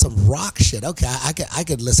DMC got some rock shit. Okay, I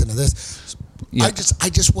could listen to this. Yeah. I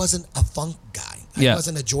just wasn't a funk guy. I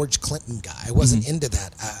wasn't a George Clinton guy. I wasn't into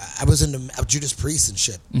that. I was into Judas Priest and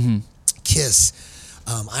shit. Kiss,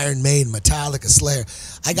 Iron Maiden, Metallica, Slayer.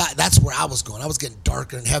 That's where I was going. I was getting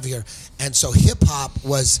darker and heavier, and so hip hop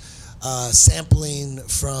was sampling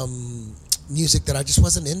from music that I just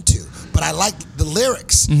wasn't into. But I liked the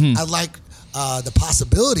lyrics. I like the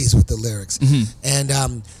possibilities with the lyrics,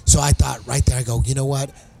 and so I thought right there. I go, you know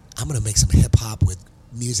what? I'm gonna make some hip hop with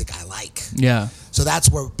music I like. Yeah. So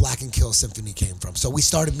that's where Black and Kill Symphony came from. So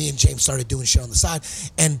me and James started doing shit on the side,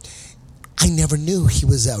 and I never knew he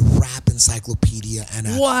was a rap encyclopedia and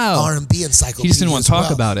a R&B encyclopedia. He just didn't want to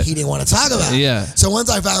talk about it. He didn't want to talk about it. Yeah. So once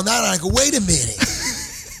I found that, I go, wait a minute.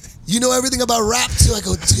 You know everything about rap too? I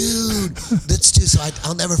go, dude, let's do. So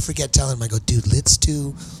I'll never forget telling him, I go, dude, let's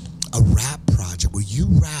do a rap project where you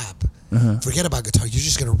rap. Forget about guitar. You're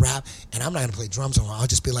just gonna rap, and I'm not gonna play drums anymore. I'll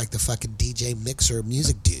just be like the fucking DJ mixer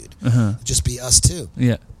music dude. Just be us two.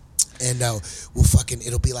 Yeah. And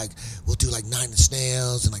it'll be like, we'll do like Nine Inch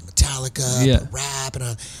Nails and like Metallica, rap, and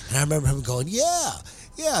I remember him going, yeah,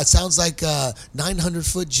 it sounds like 900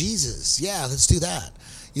 Foot Jesus. Yeah, let's do that.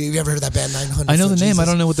 You ever heard of that band 900? I know the name. Jesus? I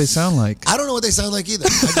don't know what they sound like. I don't know what they sound like either.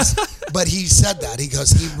 But he said that. He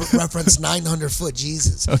goes, he referenced 900 Foot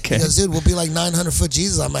Jesus. Okay. He goes, dude, we'll be like 900 Foot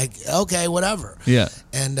Jesus. I'm like, okay, whatever. Yeah.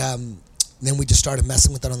 And then we just started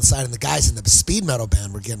messing with that on the side. And the guys in the speed metal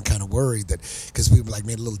band were getting kind of worried that because we like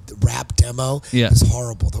made a little rap demo. Yeah. It was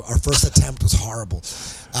horrible. Our first attempt was horrible.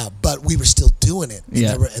 But we were still doing it.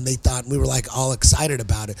 And they thought we were like all excited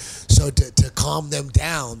about it. So to calm them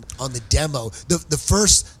down on the demo, the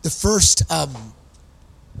first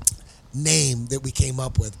name that we came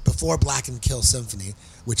up with before Black and Kill Symphony,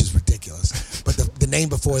 which is ridiculous, but the name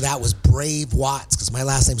before that was Brave Watts, because my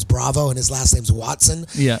last name's Bravo and his last name's Watson.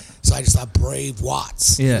 Yeah. So I just thought Brave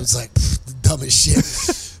Watts. Yeah. It was like the dumbest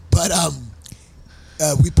shit. But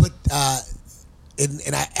we put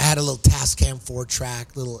and I had a little Tascam 4-track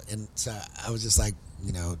and so I was just like,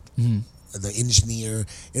 you know, the engineer.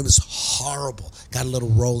 It was horrible. Got a little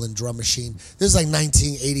rolling drum machine. This is like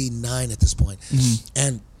 1989 at this point.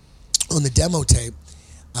 And on the demo tape,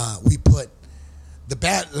 we put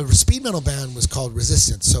the speed metal band was called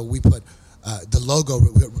Resistance, so we put the logo,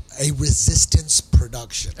 a Resistance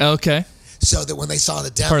production. Okay. So that when they saw the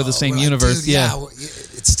demo, part of the same universe, like,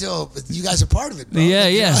 it's still, you guys are part of it, bro.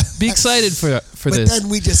 Yeah. Be excited for but this. Then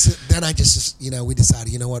we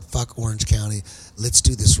decided, you know what, fuck Orange County. Let's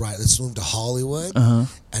do this right. Let's move to Hollywood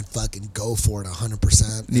and fucking go for it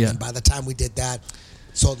 100%. And then by the time we did that,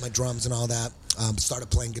 sold my drums and all that, started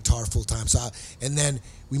playing guitar full time. And then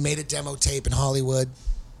we made a demo tape in Hollywood,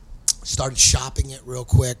 started shopping it real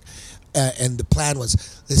quick. And the plan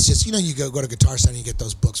was, let's just, you know, you go to Guitar Center, you get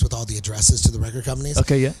those books with all the addresses to the record companies.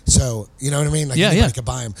 Okay, yeah. So, you know what I mean? Like, anybody could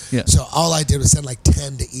buy them. Yeah. So all I did was send like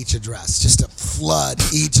 10 to each address, just to flood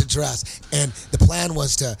each address. And the plan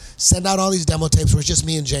was to send out all these demo tapes. It was just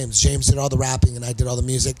me and James. James did all the rapping and I did all the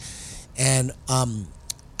music. And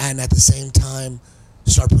at the same time,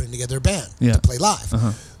 start putting together a band to play live.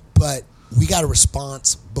 But we got a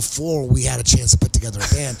response before we had a chance to put together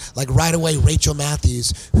a band. Like right away, Rachel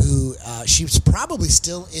Matthews, who she was probably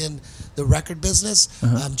still in the record business.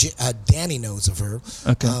 Danny knows of her.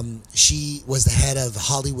 Okay. She was the head of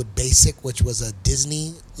Hollywood Basic, which was a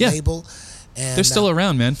Disney label. And, they're still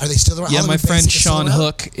around, man. Are they still around? Yeah, Hollywood my friend Basic Sean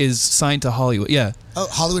Hook is signed to Hollywood. Yeah. Oh,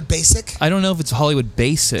 Hollywood Basic? I don't know if it's Hollywood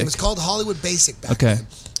Basic. It was called Hollywood Basic back then.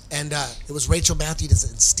 And it was Rachel Matthews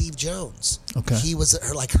and Steve Jones. Okay. He was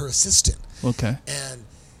her assistant. Okay. And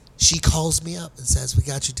she calls me up and says, "We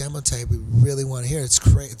got your demo tape. We really want to hear it. It's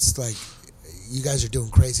crazy. It's like you guys are doing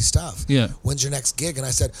crazy stuff. Yeah. When's your next gig?" And I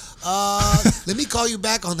said, let me call you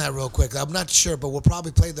back on that real quick. I'm not sure, but we'll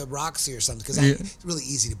probably play the Roxy or something because it's really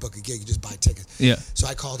easy to book a gig. You just buy tickets. Yeah. So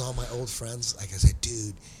I called all my old friends. Like I said,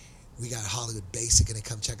 dude, we got Hollywood Basic and they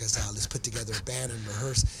come check us out. Let's put together a band and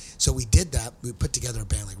rehearse. So we did that. We put together a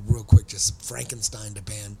band like real quick, just Frankenstein a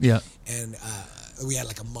band. Yeah. And we had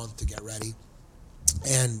like a month to get ready.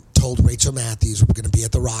 And told Rachel Matthews we were going to be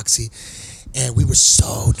at the Roxy. And we were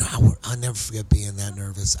I'll never forget being that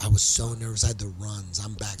nervous. I was so nervous. I had the runs.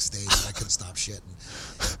 I'm backstage and I couldn't stop shitting.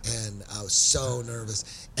 And I was so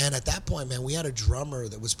nervous. And at that point, man, we had a drummer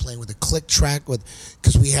that was playing with a click track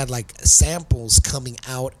because we had like samples coming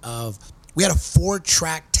out of, we had a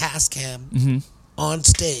 4-track Tascam on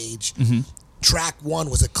stage. Track 1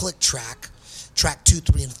 was a click track. Track 2,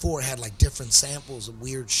 3, and 4 had like different samples of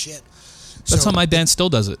weird shit. That's how my band still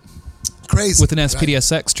does it. Crazy. With an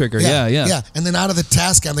SPDSX trigger. Yeah. And then out of the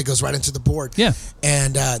Tascam, that goes right into the board. Yeah.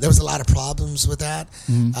 And there was a lot of problems with that.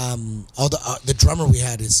 The drummer we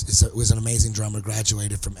had was an amazing drummer,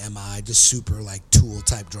 graduated from MI, just super like Tool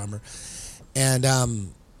type drummer. And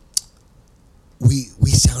we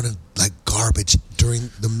sounded like garbage during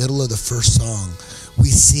the middle of the first song. We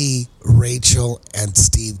see Rachel and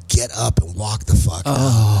Steve get up and walk the fuck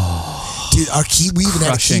out. Dude, we even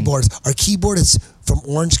had keyboards. Our keyboard is from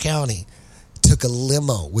Orange County. Took a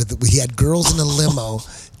limo we had girls in a limo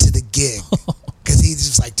to the gig because he's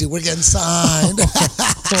just like, dude, we're getting signed.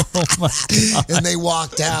 Oh my God. And they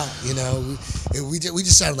walked out. You know, we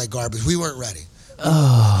just sounded like garbage. We weren't ready. We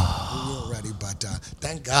weren't ready, but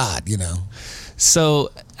thank God, you know.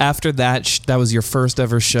 So after that, that was your first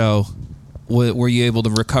ever show. Were you able to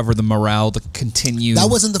recover the morale to continue? That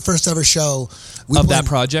wasn't the first ever show. That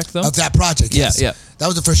project, though? Of that project, yes. Yeah. That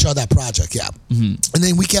was the first show of that project, yeah. And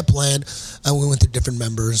then we kept playing, and we went through different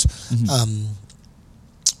members.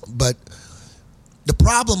 But the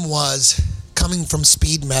problem was coming from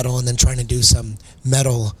speed metal and then trying to do some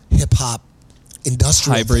metal, hip-hop,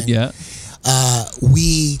 industrial hybrid, thing. yeah.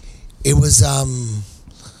 It was...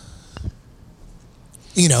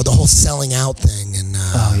 you know, the whole selling out thing. And,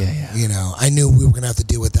 you know, I knew we were going to have to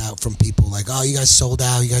deal with that from people like, oh, you guys sold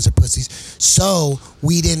out. You guys are pussies. So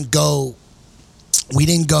we didn't go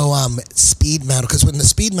speed metal. Because when the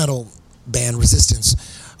speed metal band Resistance,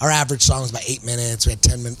 our average song was about 8 minutes. We had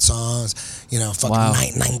 10-minute songs, you know,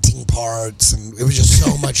 fucking 19 parts. And it was just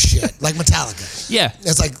so much shit. Like Metallica. Yeah.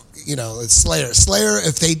 It's like, you know, it's Slayer. Slayer,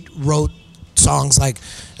 if they wrote songs like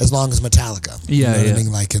as long as Metallica, you know what I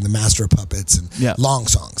mean, like in the Master of Puppets and long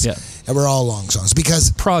songs, and we're all long songs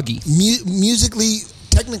because proggy musically,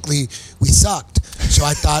 technically, we sucked. So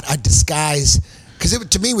I thought I'd disguise because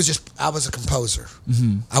to me it was just I was a composer.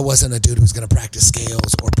 I wasn't a dude who was going to practice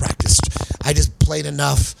scales or practice. I just played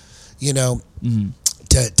enough, you know,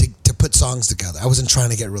 to put songs together. I wasn't trying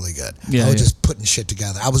to get really good. I was just putting shit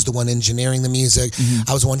together. I was the one engineering the music.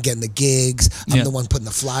 I was the one getting the gigs. I'm the one putting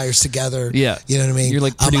the flyers together. Yeah. You know what I mean? You're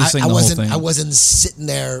like producing the whole thing. I wasn't sitting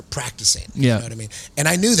there practicing. Yeah. You know what I mean? And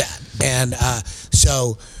I knew that. And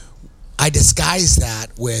so I disguised that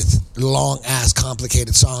with long-ass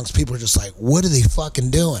complicated songs. People were just like, what are they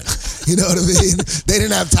fucking doing? You know what I mean? They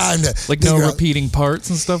didn't have time to... Like no repeating parts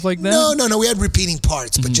and stuff like that? No. We had repeating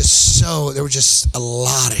parts, but there was just a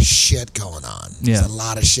lot of shit going on. Yeah. A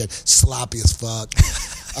lot of shit. Sloppy as fuck.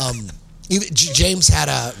 James had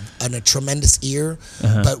a tremendous ear,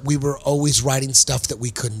 but we were always writing stuff that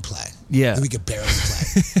we couldn't play. Yeah. That we could barely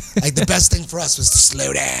play. Like the best thing for us was to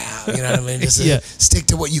slow down. You know what I mean? Just stick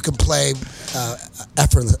to what you can play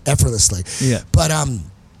effortlessly. Yeah. But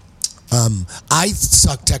I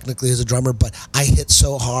sucked technically as a drummer, but I hit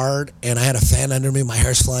so hard and I had a fan under me, my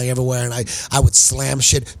hair's flying everywhere, and I would slam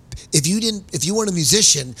shit. If you weren't a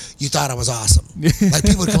musician, you thought I was awesome. Like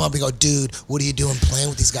people would come up and go, dude, what are you doing playing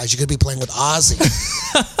with these guys? You could be playing with Ozzy.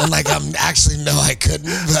 And like I couldn't,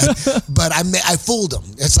 but I fooled them.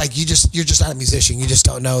 It's like you're just not a musician. You just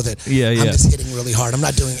don't know that I'm just hitting really hard. I'm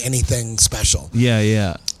not doing anything special.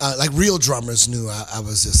 Yeah. Like real drummers knew I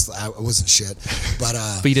wasn't shit.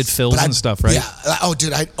 But you did fills and stuff, right? Yeah. Oh,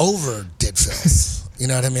 dude, I overdid fills. You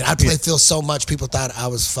know what I mean? I played Phil so much, people thought I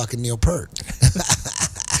was fucking Neil Peart.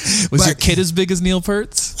 Was your kid as big as Neil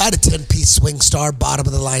Peart's? I had a 10-piece swing star, bottom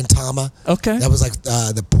of the line Tama. Okay. That was like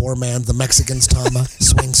the poor man, the Mexican's Tama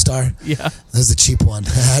swing star. Yeah. That was the cheap one. I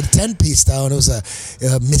had a 10-piece though, and it was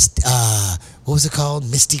what was it called?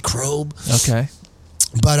 Misty Crobe. Okay.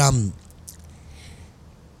 But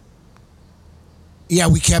yeah,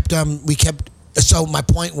 we kept. So my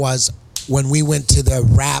point was, when we went to the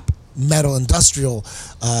rap metal industrial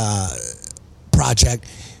project,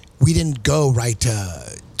 we didn't go right to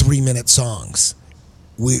 3-minute songs.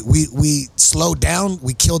 We slowed down.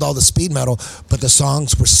 We killed all the speed metal, but the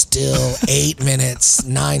songs were still 8 minutes,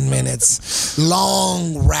 9 minutes,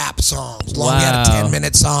 long rap songs. We had a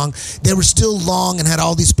 10-minute song. They were still long and had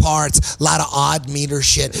all these parts, a lot of odd meter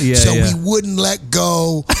shit. We wouldn't let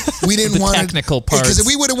go. We didn't want technical parts, because if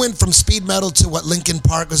we would have went from speed metal to what Linkin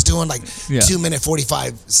Park was doing, like 2-minute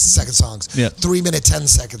 45-second songs, 3-minute 10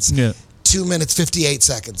 seconds. 2 minutes 58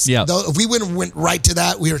 seconds. Yeah. Though if we went right to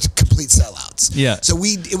that, we were complete sellouts. Yeah. So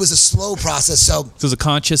it was a slow process. So it was a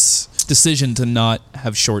conscious decision to not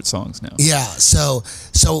have short songs now. Yeah. So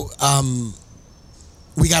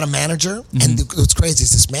we got a manager, and what's crazy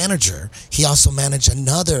is this manager, he also managed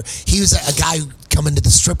another. He was a guy who come into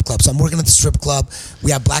the strip club. So I'm working at the strip club.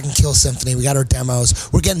 We have Black and Kill Symphony. We got our demos.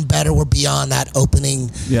 We're getting better. We're beyond that opening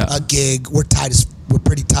gig. We're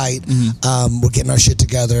pretty tight. We're getting our shit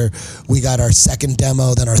together. We got our second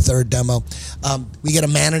demo, then our third demo. We get a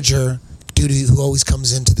manager, dude who always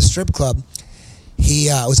comes into the strip club. He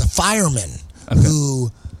was a fireman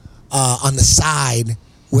who, on the side,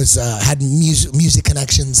 had music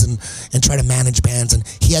connections and tried to manage bands. And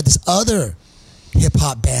he had this other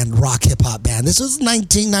hip-hop band, rock hip-hop band. This was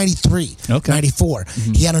 1993, 94.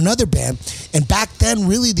 He had another band. And back then,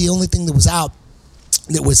 really the only thing that was out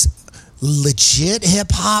that was legit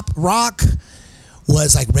hip-hop rock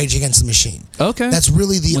was like Rage Against the Machine. Okay. That's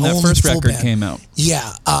really the only when that first record band came out.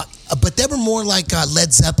 Yeah. But they were more like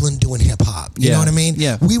Led Zeppelin doing hip-hop. You know what I mean?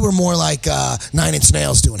 Yeah. We were more like Nine Inch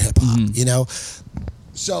Nails doing hip-hop, you know?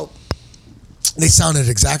 So they sounded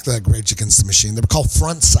exactly like Rage Against the Machine. They were called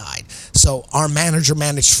Frontside. So our manager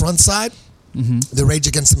managed Frontside, the Rage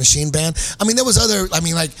Against the Machine band. I mean, there was other,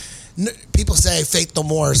 like, people say Faith No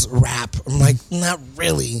More's rap. I'm like, not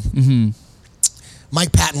really.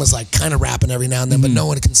 Mike Patton was like kind of rapping every now and then, but no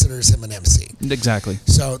one considers him an MC. Exactly.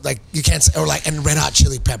 So like you can't say, or like, and Red Hot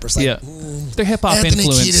Chili Peppers, like they're hip hop Anthony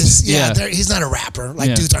influenced. Kiedis, he's not a rapper.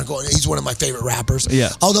 Like dudes aren't going. He's one of my favorite rappers. Yeah.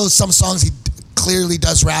 Although some songs he clearly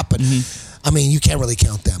does rap, but I mean you can't really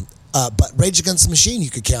count them. But Rage Against the Machine, you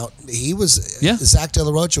could count. He was Zach De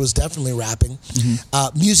La Rocha was definitely rapping.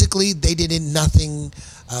 Musically, they did nothing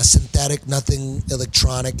synthetic, nothing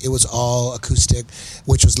electronic. It was all acoustic,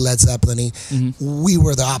 which was Led Zeppelin-y. We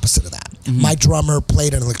were the opposite of that. My drummer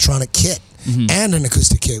played an electronic kit and an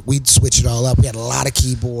acoustic kit. We'd switch it all up. We had a lot of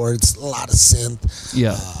keyboards, a lot of synth,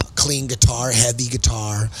 clean guitar, heavy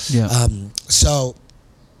guitar. So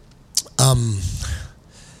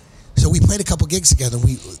we played a couple gigs together.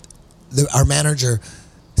 And our manager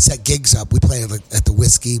set gigs up. We played at the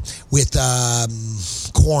Whiskey with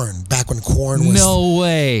Korn, back when Korn was... No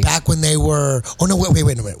way. Back when they were... Oh, no, wait.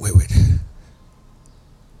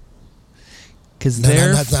 Because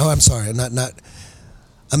No, I'm sorry.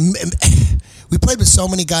 We played with so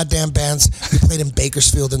many goddamn bands. We played in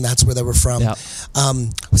Bakersfield, and that's where they were from.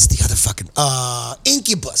 What's the other fucking...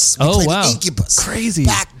 Incubus. We played with Incubus. Crazy.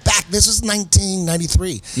 Back. This was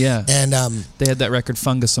 1993. Yeah. And they had that record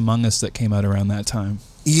Fungus Among Us that came out around that time.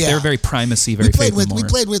 Yeah. They were very primacy, very We played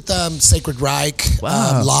with Sacred Reich,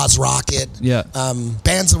 Law's Rocket.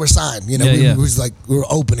 Bands that were signed. You know, we were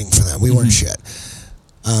opening for them. We weren't shit.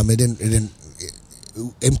 It didn't.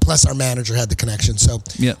 And plus our manager had the connection, so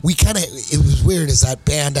we kind of, it was weird, is that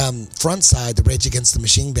band Frontside, the Rage Against the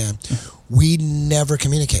Machine band, we never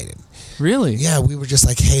communicated. Really? Yeah, we were just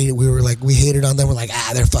like we hated on them. We're like,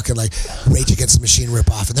 they're fucking like Rage Against the Machine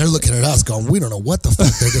ripoff, and they're looking at us going, we don't know what the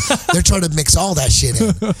fuck they're doing. They're trying to mix all that shit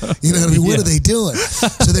in. You know what I mean? What are they doing?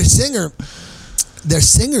 So their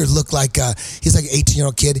singer looked like, he's like an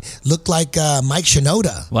 18-year-old kid, looked like Mike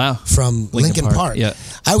Shinoda from Linkin Park. Yeah.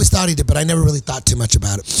 I always thought he did, but I never really thought too much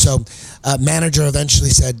about it. So manager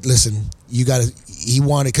eventually said, listen, he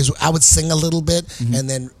wanted, because I would sing a little bit, and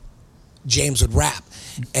then James would rap.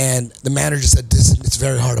 And the manager said, it's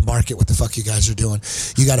very hard to market what the fuck you guys are doing.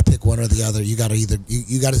 You got to pick one or the other. You got to either,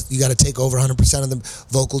 you got to take over 100% of the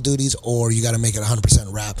vocal duties, or you got to make it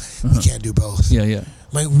 100% rap. You can't do both.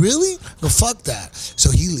 I'm like, really? Well, fuck that.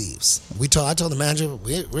 So he leaves. I told the manager,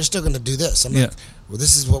 we're still going to do this. I'm like, well,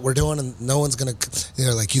 this is what we're doing, and no one's going to,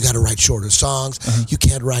 they're like, you got to write shorter songs. You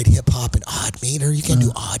can't write hip-hop in odd meter. You can't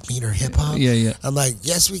do odd meter hip-hop. Yeah. I'm like,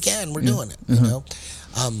 yes, we can. We're doing it, you know?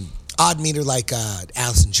 Odd meter like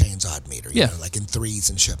Alice in Chains odd meter, you know, like in threes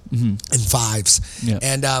and shit, and fives. Yeah.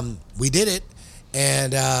 And we did it,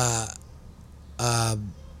 and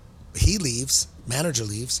he leaves, manager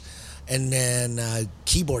leaves, and then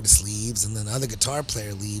keyboardist leaves, and then the other guitar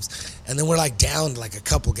player leaves, and then we're like down to like a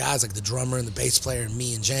couple guys, like the drummer and the bass player and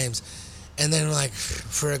me and James, and then like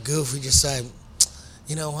for a goof we just say,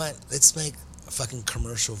 you know what, let's make fucking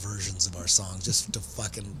commercial versions of our songs just to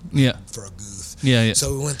fucking for a goof. Yeah.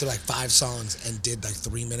 So we went through like 5 songs and did like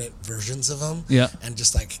 3-minute versions of them. Yeah. And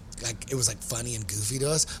just like it was like funny and goofy to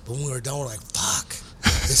us. But when we were done, we're like, fuck,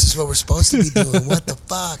 this is what we're supposed to be doing. What the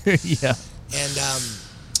fuck? Yeah. And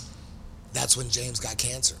that's when James got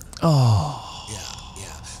cancer. Oh. Yeah.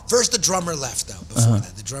 First the drummer left though. Before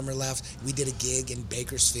that, the drummer left. We did a gig in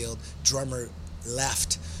Bakersfield. Drummer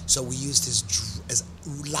left. So we used his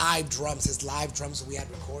live drums that we had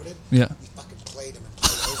recorded. Yeah. We fucking played them and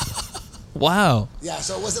played over them. Wow. Yeah,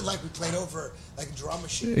 so it wasn't like we played over like a drum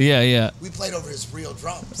machine. Yeah. We played over his real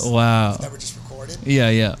drums. Wow. That were just recorded.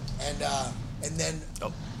 Yeah. And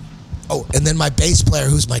then my bass player,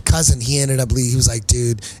 who's my cousin, he ended up leaving. He was like,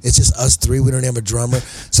 dude, it's just us 3. We don't have a drummer.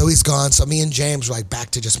 So he's gone. So me and James were like back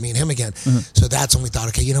to just me and him again. So that's when we thought,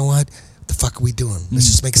 okay, you know what? The fuck are we doing? Let's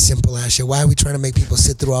just make a simple ass shit. Why are we trying to make people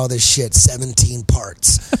sit through all this shit? 17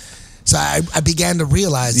 parts. So I began to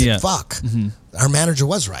realize that fuck, our manager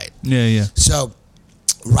was right. Yeah. So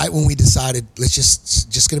right when we decided, let's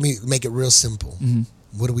just gonna make it real simple.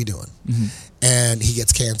 What are we doing? And he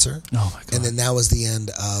gets cancer. Oh my god! And then that was the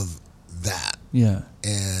end of that. Yeah.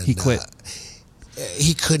 And he quit.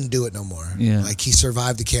 He couldn't do it no more. Yeah. Like he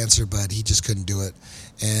survived the cancer, but he just couldn't do it.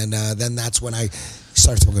 And then that's when I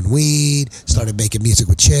started smoking weed, started making music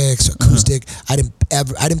with chicks, acoustic. I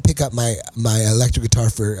didn't pick up my electric guitar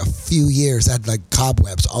for a few years. I had like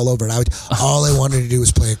cobwebs all over it. All I wanted to do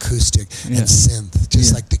was play acoustic and synth,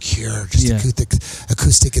 just like The Cure, just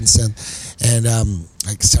acoustic and synth, and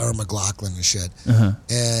like Sarah McLachlan and shit.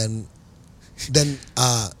 And then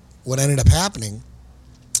what ended up happening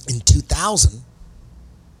in 2000,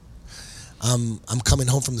 I'm coming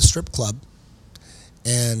home from the strip club,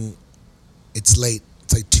 and it's late.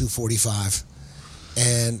 It's like 2:45,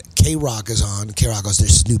 and K-Rock is on. K-Rock goes,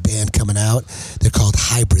 there's this new band coming out. They're called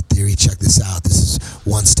Hybrid Theory. Check this out. This is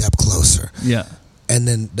One Step Closer. Yeah. And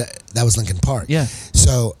then that was Linkin Park. Yeah.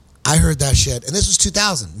 So I heard that shit, and this was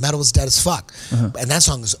 2000. Metal was dead as fuck, and that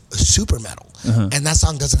song is super metal. And that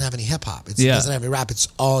song doesn't have any hip hop. It doesn't have any rap. It's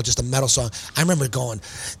all just a metal song. I remember going,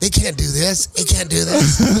 they can't do this. They can't do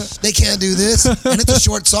this. They can't do this. And it's a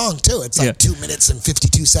short song too. It's like 2 minutes and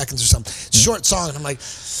 52 seconds or something. Short song, and I'm like,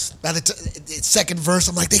 by the second verse,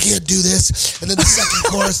 I'm like, they can't do this. And then the second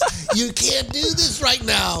chorus, you can't do this right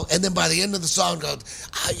now. And then by the end of the song, goes,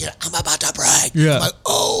 I'm about to break. Yeah. I'm like,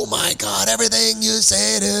 oh my god, everything you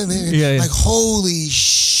say to me. Like, holy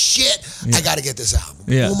shit, I got to get this album.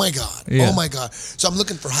 Oh my god. Oh my god. So I'm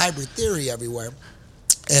looking for Hybrid Theory everywhere,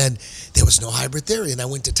 and there was no Hybrid Theory. And I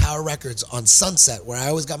went to Tower Records on Sunset, where I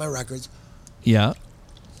always got my records. Yeah, I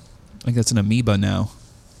think that's an Amoeba now.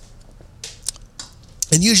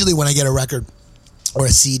 And usually when I get a record or a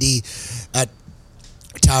CD at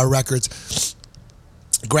Tower Records,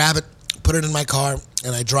 grab it, put it in my car,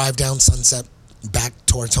 and I drive down Sunset back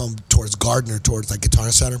towards home, towards Gardner, towards like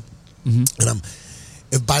Guitar Center. And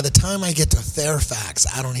if by the time I get to Fairfax,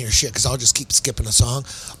 I don't hear shit, because I'll just keep skipping a song,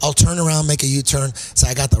 I'll turn around, make a U-turn, say,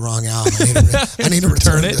 I got the wrong album. I need to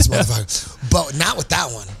return this motherfucker. But not with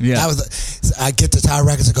that one. Yeah. I get to Tower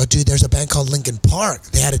Records and go, dude, there's a band called Linkin Park.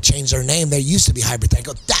 They had to change their name. They used to be Hybrid Theory. I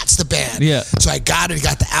go, that's the band. Yeah. So I got it. I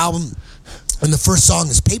got the album. And the first song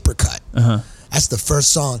is Paper Cut. That's the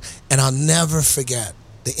first song. And I'll never forget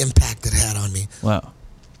the impact it had on me. Wow.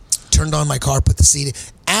 Turned on my car, put the CD.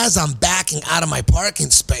 As I'm backing out of my parking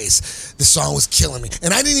space, the song was killing me.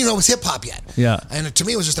 And I didn't even know it was hip-hop yet. Yeah. And to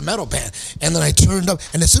me, it was just a metal band. And then I turned up,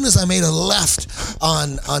 and as soon as I made a left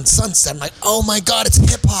on Sunset, I'm like, oh my God, it's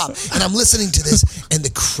hip-hop. And I'm listening to this, and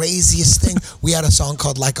the craziest thing, we had a song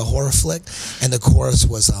called Like a Horror Flick, and the chorus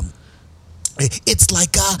was, it's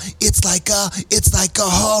like a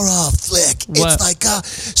horror flick. What? It's like a,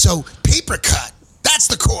 so Paper Cut. That's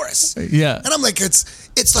the chorus. Yeah. And I'm like,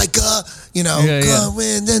 it's like going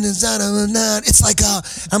inside of a night. It's like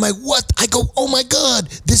I'm like, what? I go, oh my God,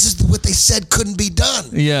 this is what they said couldn't be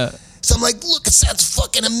done. Yeah. So I'm like, look, it sounds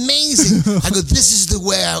fucking amazing. I go, this is the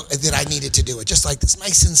way that I needed to do it. Just like this,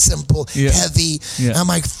 nice and simple, heavy. Yeah. And I'm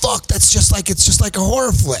like, fuck, it's just like a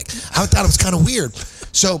horror flick. I thought it was kind of weird.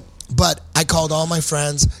 So, but I called all my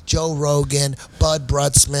friends, Joe Rogan, Bud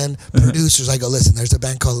Brutzman, producers. I go, listen, there's a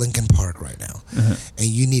band called Linkin Park right now. And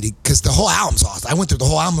you need it, because the whole album's awesome. I went through the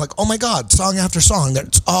whole album like, oh my God, song after song,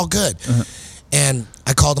 it's all good. And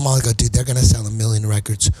I called them all. I go, dude, they're going to sell 1 million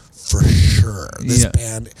records for sure. This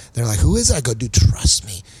band. They're like, who is it? I go, dude, trust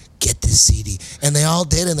me. Get this CD. And they all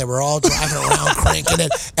did, and they were all driving around cranking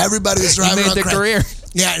it. Everybody was driving around cranking. Career.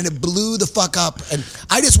 Yeah, and it blew the fuck up. And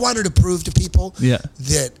I just wanted to prove to people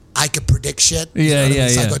that I could predict shit.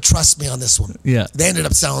 So I go, trust me on this one. Yeah. They ended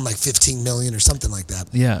up selling like 15 million or something like that.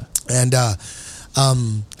 Yeah. And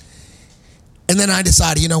then I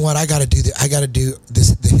decided, you know what, I got to do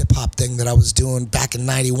the hip hop thing that I was doing back in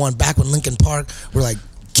 '91, back when Linkin Park were like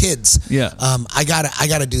kids. Yeah. I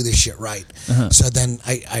gotta do this shit right. So then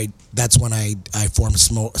that's when I formed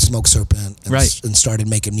Smoke Serpent and started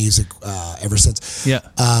making music ever since. Yeah.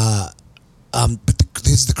 But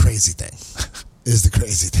this is the crazy thing.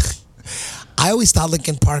 I always thought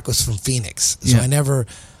Linkin Park was from Phoenix, so I never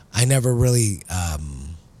really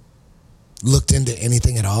looked into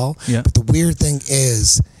anything at all. Yeah. But the weird thing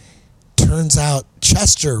is, turns out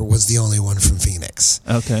Chester was the only one from Phoenix.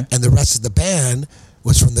 Okay. And the rest of the band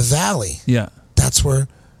was from the Valley. Yeah. That's where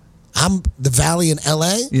the Valley in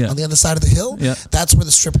LA, on the other side of the hill. Yeah. That's where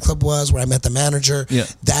the strip club was, where I met the manager. Yeah.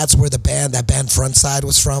 That's where that band Frontside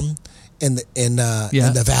was from in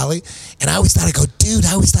the Valley. And I always thought,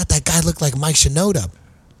 that guy looked like Mike Shinoda.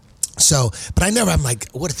 So, but I'm like,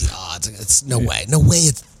 what are the odds? It's no way. No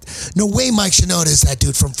way Mike Shinoda is that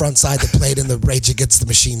dude from Frontside that played in the Rage Against the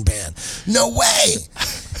Machine band. No way.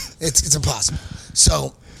 It's impossible.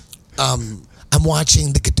 So, I'm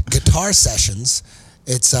watching the guitar sessions.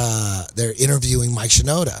 It's they're interviewing Mike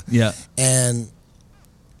Shinoda. Yeah. And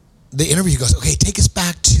the interview goes, okay, take us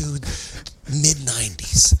back to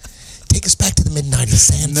mid-90s. Take us back to the mid-90s,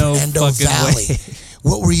 San Fernando Valley. Way.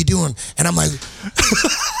 What were you doing? And I'm like,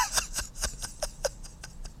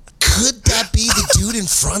 could that be the dude in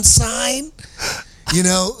Frontside? You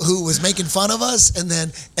know, who was making fun of us and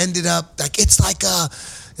then ended up like, it's like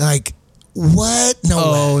what?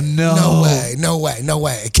 No way. No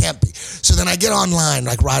way. It can't be. So then I get online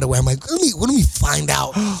like right away. I'm like, let me find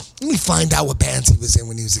out. Let me find out what bands he was in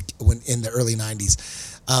when he was in the early 90s.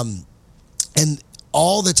 And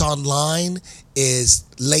all that's online is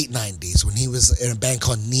late 90s when he was in a band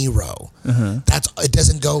called Nero. It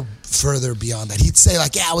doesn't go further beyond that. He'd say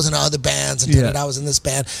like, I was in other bands and I was in this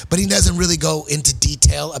band, but he doesn't really go into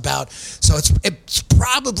detail about. So it's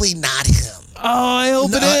probably not him. Oh, I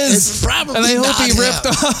hope it is. It's probably and I hope not he ripped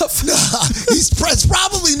him. off. No, it's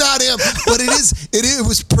probably not him, but it is. It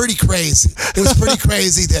was pretty crazy. It was pretty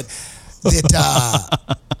crazy that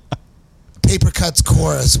Paper Cut's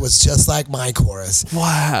chorus was just like my chorus.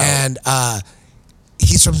 Wow. And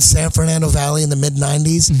he's from San Fernando Valley in the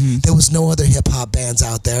mid-90s. There was no other hip-hop bands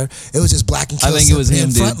out there. It was just Black and Kill Symphony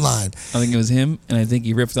and Frontline. I think it was him, and I think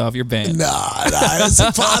he ripped off your band. No, it's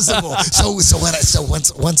impossible.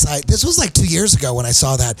 Once this was like 2 years ago when I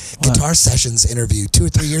saw that Guitar Sessions interview, 2 or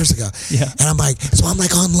 3 years ago. Yeah. And I'm like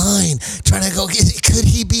online trying to go, could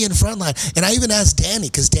he be in Frontline? And I even asked Danny,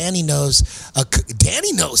 because Danny knows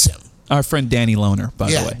him. Our friend Danny Loner,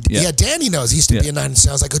 by the way. Yeah, Danny knows. He used to be in Nine Inch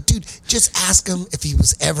Nails. I go, dude, just ask him if he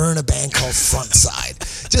was ever in a band called Frontside.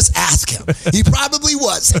 Just ask him. He probably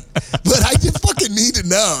wasn't, but I just fucking need to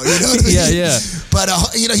know. You know what I mean? Yeah. But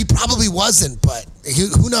he probably wasn't. But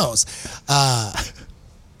who knows?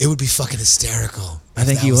 It would be fucking hysterical. I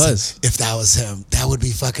think he was. If that was him, that would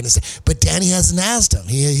be fucking hysterical. But Danny hasn't asked him.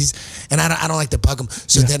 And I don't like to bug him.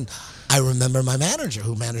 So then I remember my manager,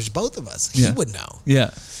 who managed both of us. He would know. Yeah.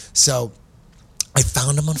 So I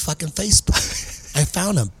found him on fucking Facebook. I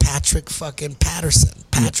found him, Patrick fucking Patterson.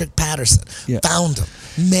 Patterson. Yeah. Found him.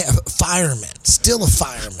 Fireman. Still a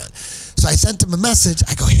fireman. So I sent him a message.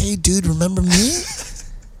 I go, hey, dude, remember me?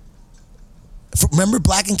 Remember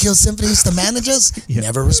Black and Kill Symphony used to manage us?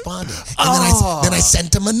 Never responded. And then I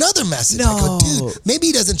sent him another message. I go, dude, maybe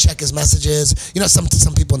he doesn't check his messages. You know, some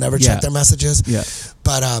people never check their messages. Yeah.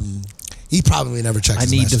 But he probably never checked his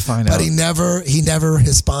messages. To find out. But he never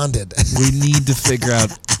responded. We need to figure out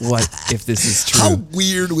if this is true. How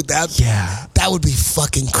weird would that be? Yeah. That would be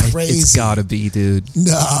fucking crazy. It's gotta be, dude.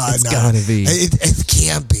 It's gotta be. It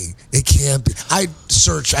can't be. It can't be. I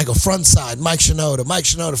search. I go Frontside, Mike Shinoda,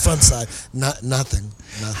 Frontside. Nothing.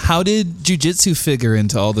 How did jiu-jitsu figure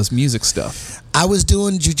into all this music stuff? I was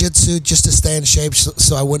doing jiu-jitsu just to stay in shape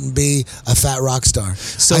so I wouldn't be a fat rock star.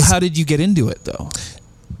 So how did you get into it, though?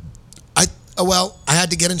 Well, I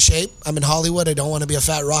had to get in shape. I'm in Hollywood. I don't want to be a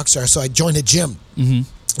fat rock star, so I joined a gym.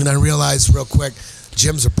 Mm-hmm. And I realized real quick,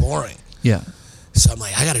 gyms are boring. Yeah. So I'm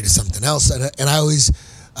like, I got to do something else. And I always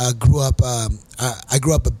grew up. I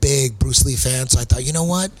grew up a big Bruce Lee fan, so I thought, you know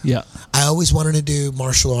what? Yeah. I always wanted to do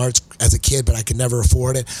martial arts as a kid, but I could never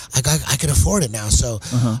afford it. I can afford it now, so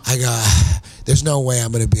there's no way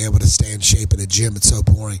I'm going to be able to stay in shape in a gym. It's so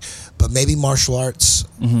boring. But maybe martial arts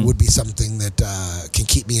would be something that can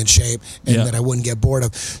keep me in shape and that I wouldn't get bored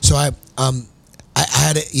of. So I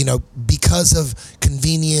had it, because of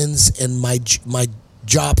convenience and my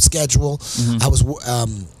job schedule, I was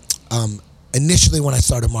initially when I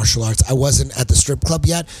started martial arts, I wasn't at the strip club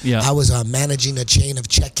yet. Yeah. I was managing a chain of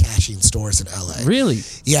check cashing stores in LA. Really?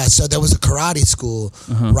 Yeah, so there was a karate school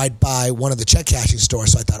right by one of the check cashing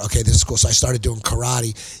stores. So I thought, okay, this is cool. So I started doing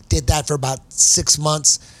karate. Did that for about 6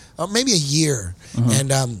 months, or maybe a year.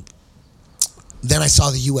 And then I saw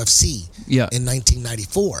the UFC in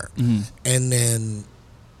 1994. And then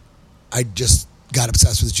I just got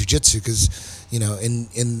obsessed with jiu-jitsu because,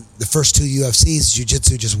 in the first 2 UFCs,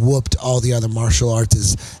 jiu-jitsu just whooped all the other martial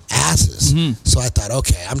arts' asses. So I thought,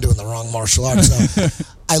 okay, I'm doing the wrong martial arts. So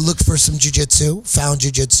I looked for some jiu-jitsu, found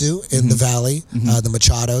jiu-jitsu in the Valley, the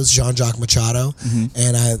Machados, Jean-Jacques Machado,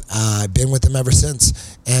 and I've been with them ever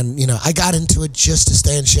since. And, I got into it just to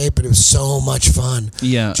stay in shape, but it was so much fun.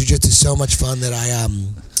 Yeah. Jiu-jitsu is so much fun that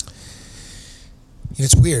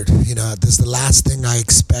it's weird. This is the last thing I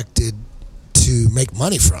expected to make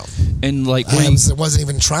money from. And I wasn't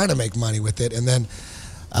even trying to make money with it, and then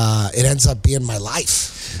it ends up being my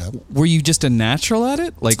life. Were you just a natural at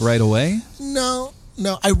it, right away? No.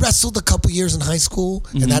 I wrestled a couple years in high school,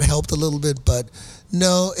 and that helped a little bit. But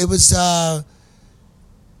no, it was. I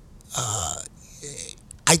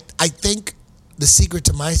think the secret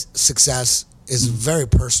to my success is a very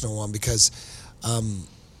personal one because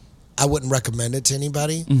I wouldn't recommend it to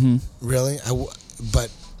anybody. Really,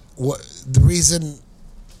 but. The reason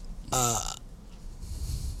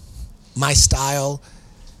my style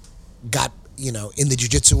got in the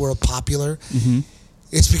jiu-jitsu world popular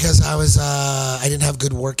is because I didn't have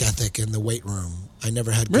good work ethic in the weight room. I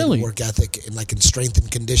never had good work ethic in strength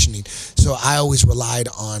and conditioning. So I always relied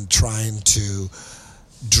on trying to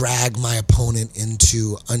drag my opponent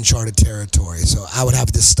into uncharted territory. So I would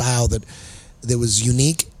have this style that was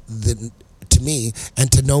unique to me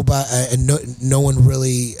and to nobody, and no one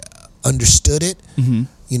really understood it. When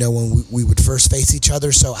we would first face each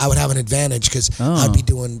other, so I would have an advantage because I'd be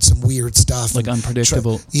doing some weird stuff,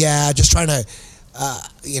 unpredictable. Just trying to,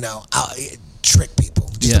 trick people,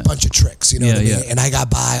 just a bunch of tricks. What I mean? And I got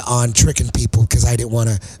by on tricking people because I didn't want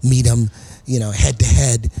to meet them, head to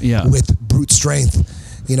head with brute strength,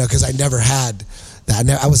 because I never had.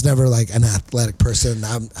 I was never an athletic person.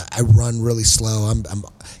 I run really slow. I'm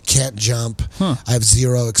can't jump. I have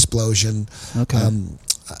zero explosion. Okay.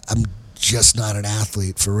 I'm just not an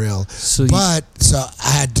athlete for real. So I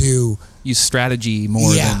had to use strategy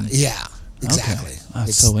more. Yeah, exactly. Okay.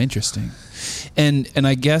 That's so interesting. And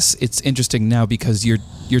I guess it's interesting now because your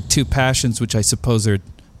two passions, which I suppose are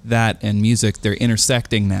that and music, they're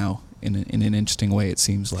intersecting now. In an interesting way, it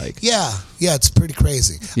seems like. Yeah, it's pretty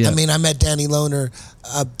crazy. Yeah. I mean, I met Danny Lohner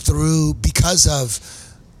because of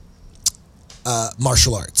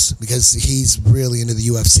martial arts, because he's really into the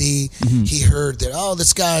UFC. He heard that,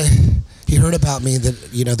 this guy, he heard about me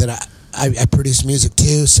that I produce music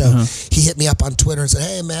too. So he hit me up on Twitter and said,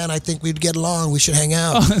 "Hey man, I think we'd get along. We should hang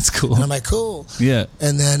out." Oh, that's cool. And I'm like, cool. Yeah.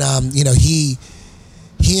 And then he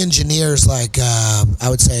engineers I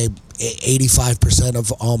would say 85%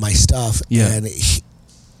 of all my stuff, and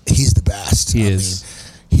he's the best. He is.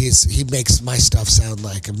 He makes my stuff sound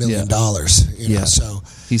like $1 million. So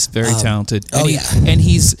he's very talented. And and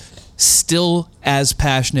he's still as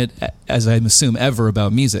passionate as I assume ever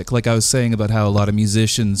about music. Like I was saying about how a lot of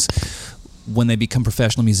musicians, when they become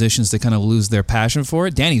professional musicians, they kind of lose their passion for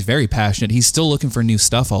it. Danny's very passionate. He's still looking for new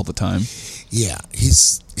stuff all the time. Yeah,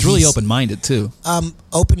 he's really open-minded too.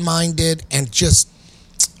 Open-minded, and just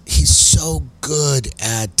he's so good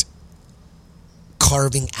at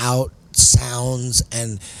carving out sounds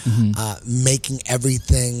and making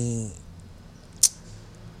everything.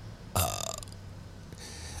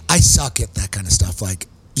 I suck at that kind of stuff, like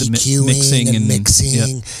EQing and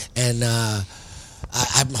mixing, and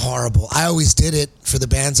I'm horrible. I always did it for the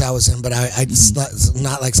bands I was in, but it's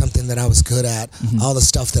not like something that I was good at. All the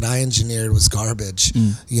stuff that I engineered was garbage,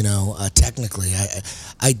 you know, technically.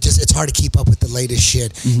 I just, it's hard to keep up with the latest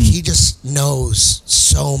shit. He just knows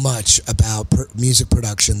so much about music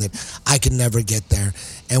production that I could never get there.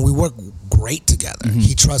 And we work great together.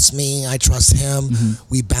 He trusts me, I trust him.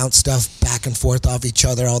 We bounce stuff back and forth off each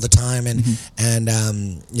other all the time. And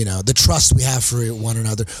you know, the trust we have for one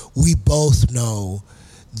another. We both know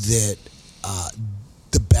that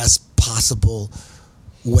the best possible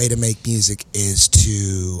way to make music is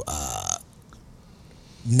to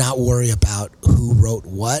not worry about who wrote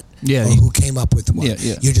what or who came up with what.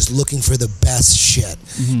 You're just looking for the best shit.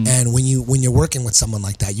 And when you're working with someone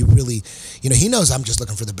like that, you really, you know, he knows I'm just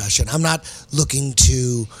looking for the best shit. I'm not looking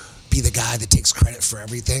to be the guy that takes credit for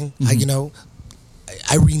everything.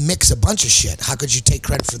 I remix a bunch of shit. How could you take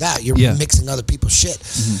credit for that? You're remixing other people's shit.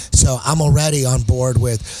 So I'm already on board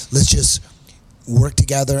with, let's just work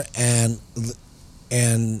together and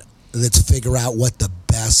let's figure out what the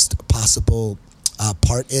best possible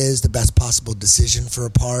part is, the best possible decision for a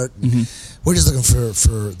part. We're just looking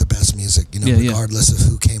for the best music, you know, regardless of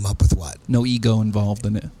who came up with what. No ego involved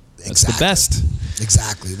in it. That's the best.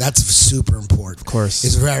 Exactly. That's super important. Of course.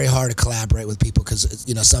 It's very hard to collaborate with people because,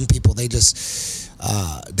 you know, some people, they just,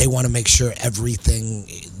 they want to make sure everything,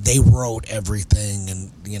 they wrote everything,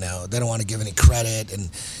 and, you know, they don't want to give any credit. And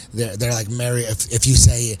they're like, Mary, if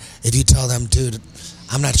you tell them, dude,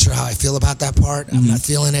 I'm not sure how I feel about that part, I'm not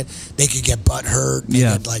feeling it, they could get butthurt, they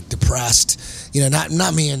get like depressed. You know,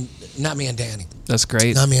 not me and Danny. That's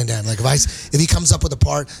great. Not me and Dan. Like if he comes up with a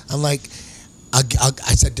part, I'm like,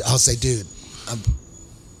 I'll say, dude,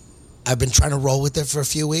 I've been trying to roll with it for a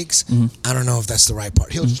few weeks. I don't know if that's the right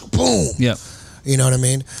part. He'll just boom. Yeah. You know what I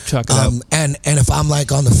mean? Chuck it out. And if I'm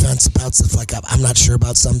like on the fence about stuff, like I'm not sure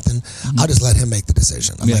about something, I'll just let him make the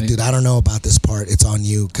decision. I'm like, dude, I don't know about this part. It's on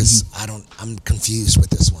you because I'm confused with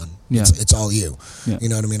this one. Yeah. It's all you. Yeah. You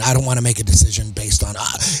know what I mean? I don't want to make a decision based on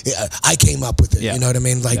I came up with it. Yeah. You know what I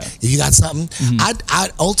mean? Like if you got something,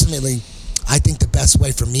 I'd ultimately, I think the best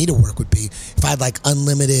way for me to work would be if I had like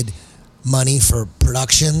unlimited money for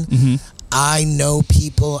production. I know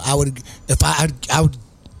people. I would.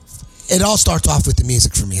 It all starts off with the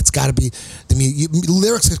music for me. It's got to be the music.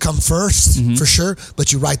 Lyrics could come first for sure,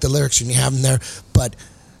 but you write the lyrics and you have them there. But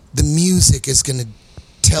the music is going to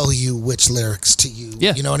tell you which lyrics to use.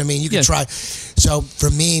 Yeah. You know what I mean? You can try. So for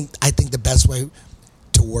me, I think the best way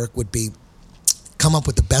to work would be come up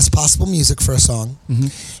with the best possible music for a song,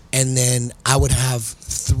 and then I would have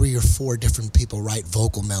 3 or 4 different people write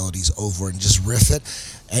vocal melodies over and just riff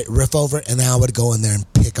over it, and then I would go in there and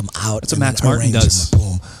pick them out. That's what Max Martin does.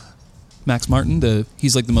 Boom. Max Martin,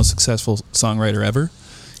 he's like the most successful songwriter ever.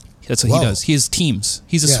 That's what he does. He has teams.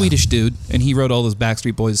 He's a Swedish dude, and he wrote all those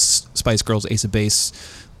Backstreet Boys, Spice Girls, Ace of Base,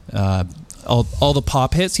 all the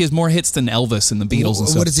pop hits. He has more hits than Elvis and the Beatles and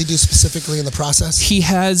stuff. What does he do specifically in the process?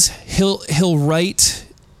 He'll write.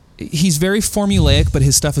 He's very formulaic, but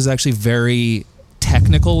his stuff is actually very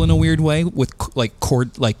technical in a weird way with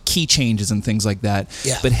like key changes and things like that.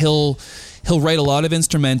 Yeah. But he'll write a lot of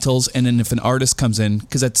instrumentals, and then if an artist comes in,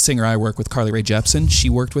 because that singer I work with, Carly Rae Jepsen, she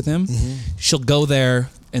worked with him. She'll go there,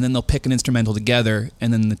 and then they'll pick an instrumental together,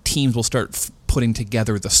 and then the teams will start putting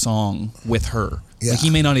together the song with her. Yeah. Like he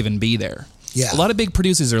may not even be there. Yeah. A lot of big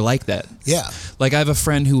producers are like that. Yeah. Like I have a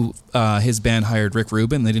friend who his band hired Rick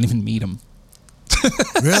Rubin. They didn't even meet him.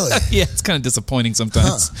 Really? Yeah, it's kind of disappointing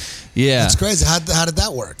sometimes. Huh. Yeah. That's crazy. How did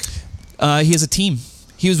that work? He has a team.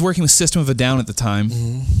 He was working with System of a Down at the time.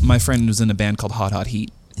 My friend was in a band called Hot Hot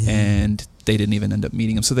Heat, and they didn't even end up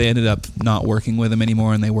meeting him. So they ended up not working with him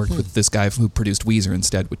anymore, and they worked with this guy who produced Weezer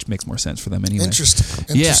instead, which makes more sense for them anyway.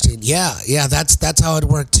 Interesting. Yeah. That's how it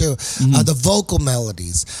worked too. The vocal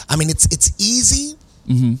melodies. I mean, it's easy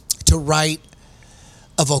to write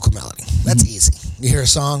a vocal melody. That's easy. You hear a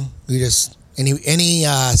song, you just any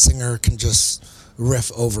singer can just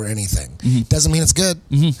riff over anything. Doesn't mean it's good.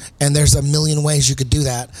 And there's a million ways you could do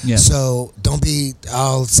that. Yeah. So don't be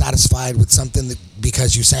all satisfied with something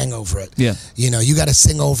because you sang over it. Yeah. You know, you got to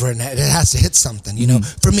sing over it, and it has to hit something. You know,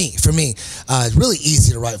 for me, it's really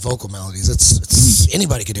easy to write vocal melodies. It's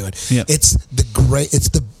anybody could do it. Yeah. It's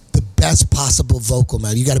the best possible vocal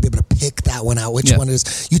melody. You got to be able to pick that one out. Which one it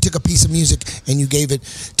is? You took a piece of music and you gave it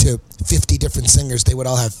to 50 different singers. They would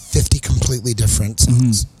all have 50 completely different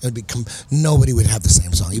songs. It would be nobody would have the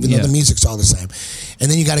same song, even though the music's all the same. And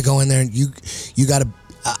then you got to go in there and you got to.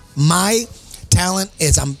 My talent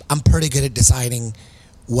is I'm pretty good at deciding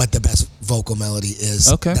what the best vocal melody is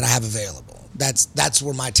that I have available. That's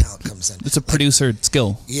where my talent comes in. It's a producer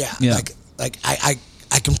skill. Yeah. Like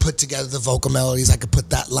I can put together the vocal melodies. I can put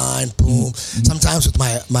that line, boom. Sometimes with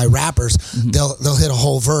my rappers, they'll hit a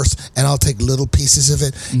whole verse, and I'll take little pieces of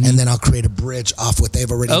it, and then I'll create a bridge off what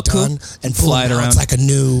they've already done, and boom, fly it around. It's like a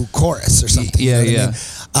new chorus or something. Yeah, you know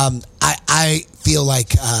what I mean? I feel like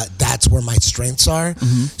that's where my strengths are.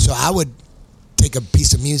 So I would take a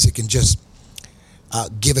piece of music and just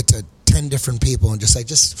give it to 10 different people and just say,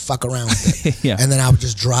 just fuck around with it. Yeah. And then I would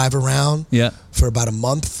just drive around for about a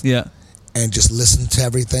month. Yeah. And just listen to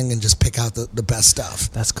everything and just pick out the best stuff.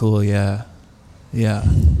 That's cool. Yeah. Yeah.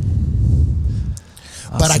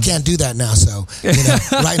 But I can't do that now. So,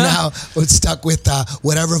 right now we're stuck with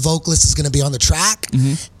whatever vocalist is going to be on the track.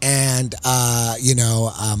 And,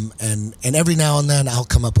 and every now and then I'll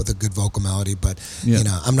come up with a good vocal melody. But,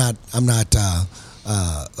 I'm not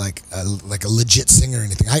like a legit singer or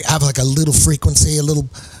anything. I have like a little frequency, a little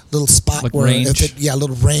spot like where range. a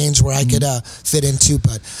little range where I could fit into.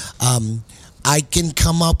 But I can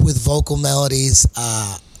come up with vocal melodies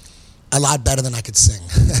a lot better than I could sing.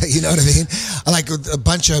 You know what I mean? I like a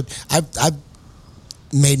bunch of I've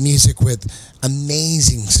made music with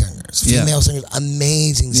amazing singers, female singers,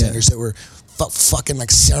 amazing singers that were fucking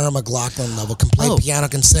like Sarah McLachlan level, can play piano,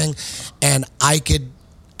 can sing, and I could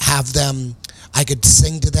have them. I could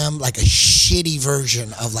sing to them like a shitty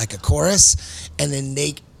version of like a chorus, and then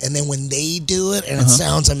when they do it and it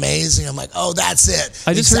sounds amazing, I'm like, oh, that's it.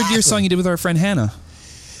 I just heard your song you did with our friend Hannah.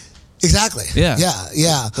 Exactly. Yeah.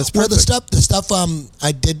 That's perfect. Well, the stuff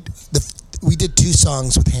I did we did 2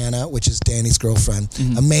 songs with Hannah, which is Danny's girlfriend.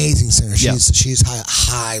 Amazing singer. She's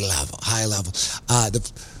high level. The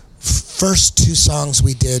first 2 songs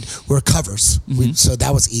we did were covers, so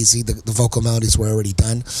that was easy. The vocal melodies were already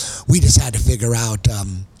done. We just had to figure out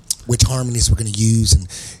which harmonies we're going to use, and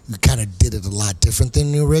we kind of did it a lot different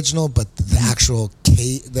than the original, but the actual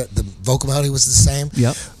the vocal melody was the same.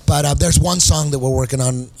 Yep. But there's one song that we're working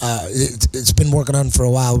on. It's been working on for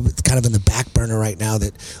a while. It's kind of in the back burner right now.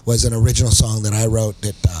 That was an original song that I wrote.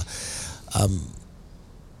 That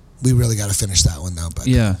we really got to finish that one though. But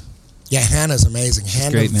yeah, Hannah's amazing.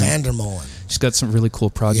 Hannah Vandermolen. She's got some really cool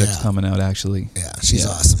projects coming out. Actually, she's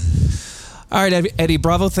awesome. All right, Eddie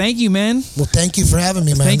Bravo, thank you, man. Well, thank you for having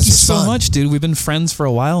me, man. Thank you so much, dude. We've been friends for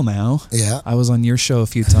a while now. Yeah. I was on your show a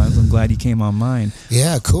few times. I'm glad you came on mine.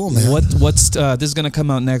 Yeah, cool, man. What's this is going to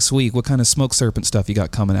come out next week. What kind of Smoke Serpent stuff you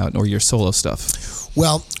got coming out, or your solo stuff?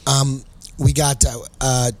 Well, we got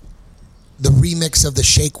the remix of the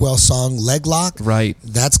Shakewell song, Leg Lock. Right.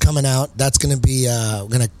 That's coming out. That's going to be,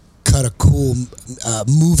 going to cut a cool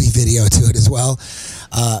movie video to it as well.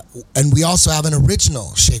 And we also have an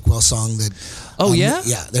original Shakewell song that... Yeah,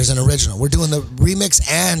 there's an original. We're doing the remix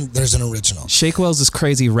and there's an original. Shakewell's this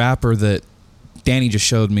crazy rapper that Danny just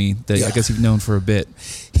showed me that I guess you've known for a bit.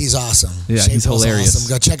 He's awesome. Yeah, he's hilarious. Awesome.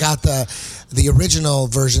 Go check out the original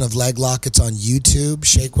version of Leg Lock. It's on YouTube,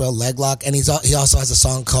 Shakewell Leg Lock. And he also has a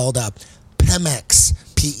song called Pemex,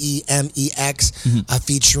 Pemex,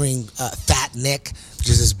 featuring Fat Nick, which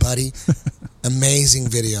is his buddy. Amazing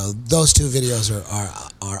video. Those 2 videos are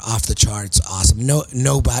off the charts. Awesome.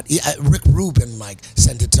 Nobody. Rick Rubin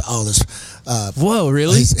sent it to all his. Whoa,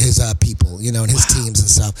 really? His people, and his teams and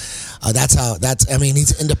stuff. I mean,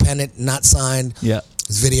 he's independent, not signed. Yeah.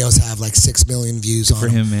 His videos have 6 million views on for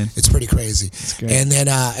him, man. It's pretty crazy. That's great. And then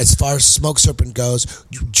as far as Smoke Serpent goes,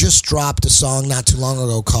 just dropped a song not too long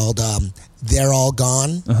ago called They're All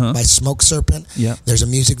Gone by Smoke Serpent. Yeah. There's a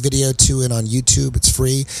music video to it on YouTube. It's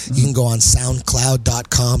free. You can go on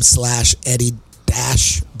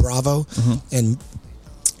soundcloud.com/Eddie-Bravo and you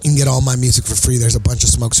can get all my music for free. There's a bunch of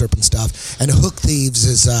Smoke Serpent stuff. And Hook Thieves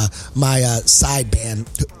is my side band.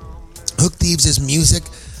 Hook Thieves is music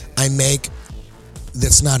I make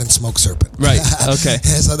that's not in Smoke Serpent. Right, okay.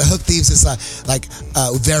 So the Hook Thieves is like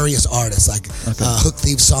various artists. Hook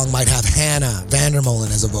Thieves song might have Hannah Vandermolen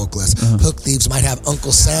as a vocalist. Hook Thieves might have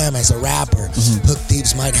Uncle Sam as a rapper. Hook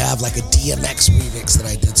Thieves might have a DMX remix that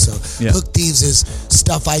I did. So Hook Thieves is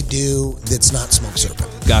stuff I do that's not Smoke Serpent.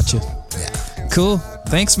 Gotcha. Yeah. Cool.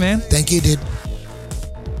 Thanks, man. Thank you, dude.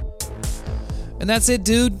 And that's it,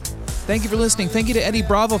 dude. Thank you for listening. Thank you to Eddie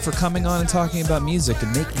Bravo for coming on and talking about music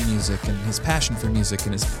and making music and his passion for music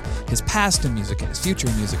and his past in music and his future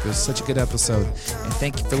in music. It was such a good episode. And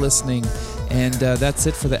thank you for listening. And that's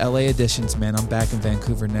it for the LA editions, man. I'm back in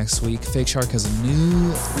Vancouver next week. Fake Shark has a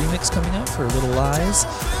new remix coming out for Little Lies,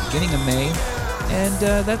 beginning of May. And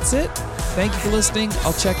that's it. Thank you for listening.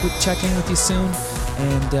 I'll check in with you soon.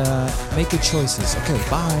 And make good choices. Okay,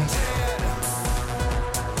 bye.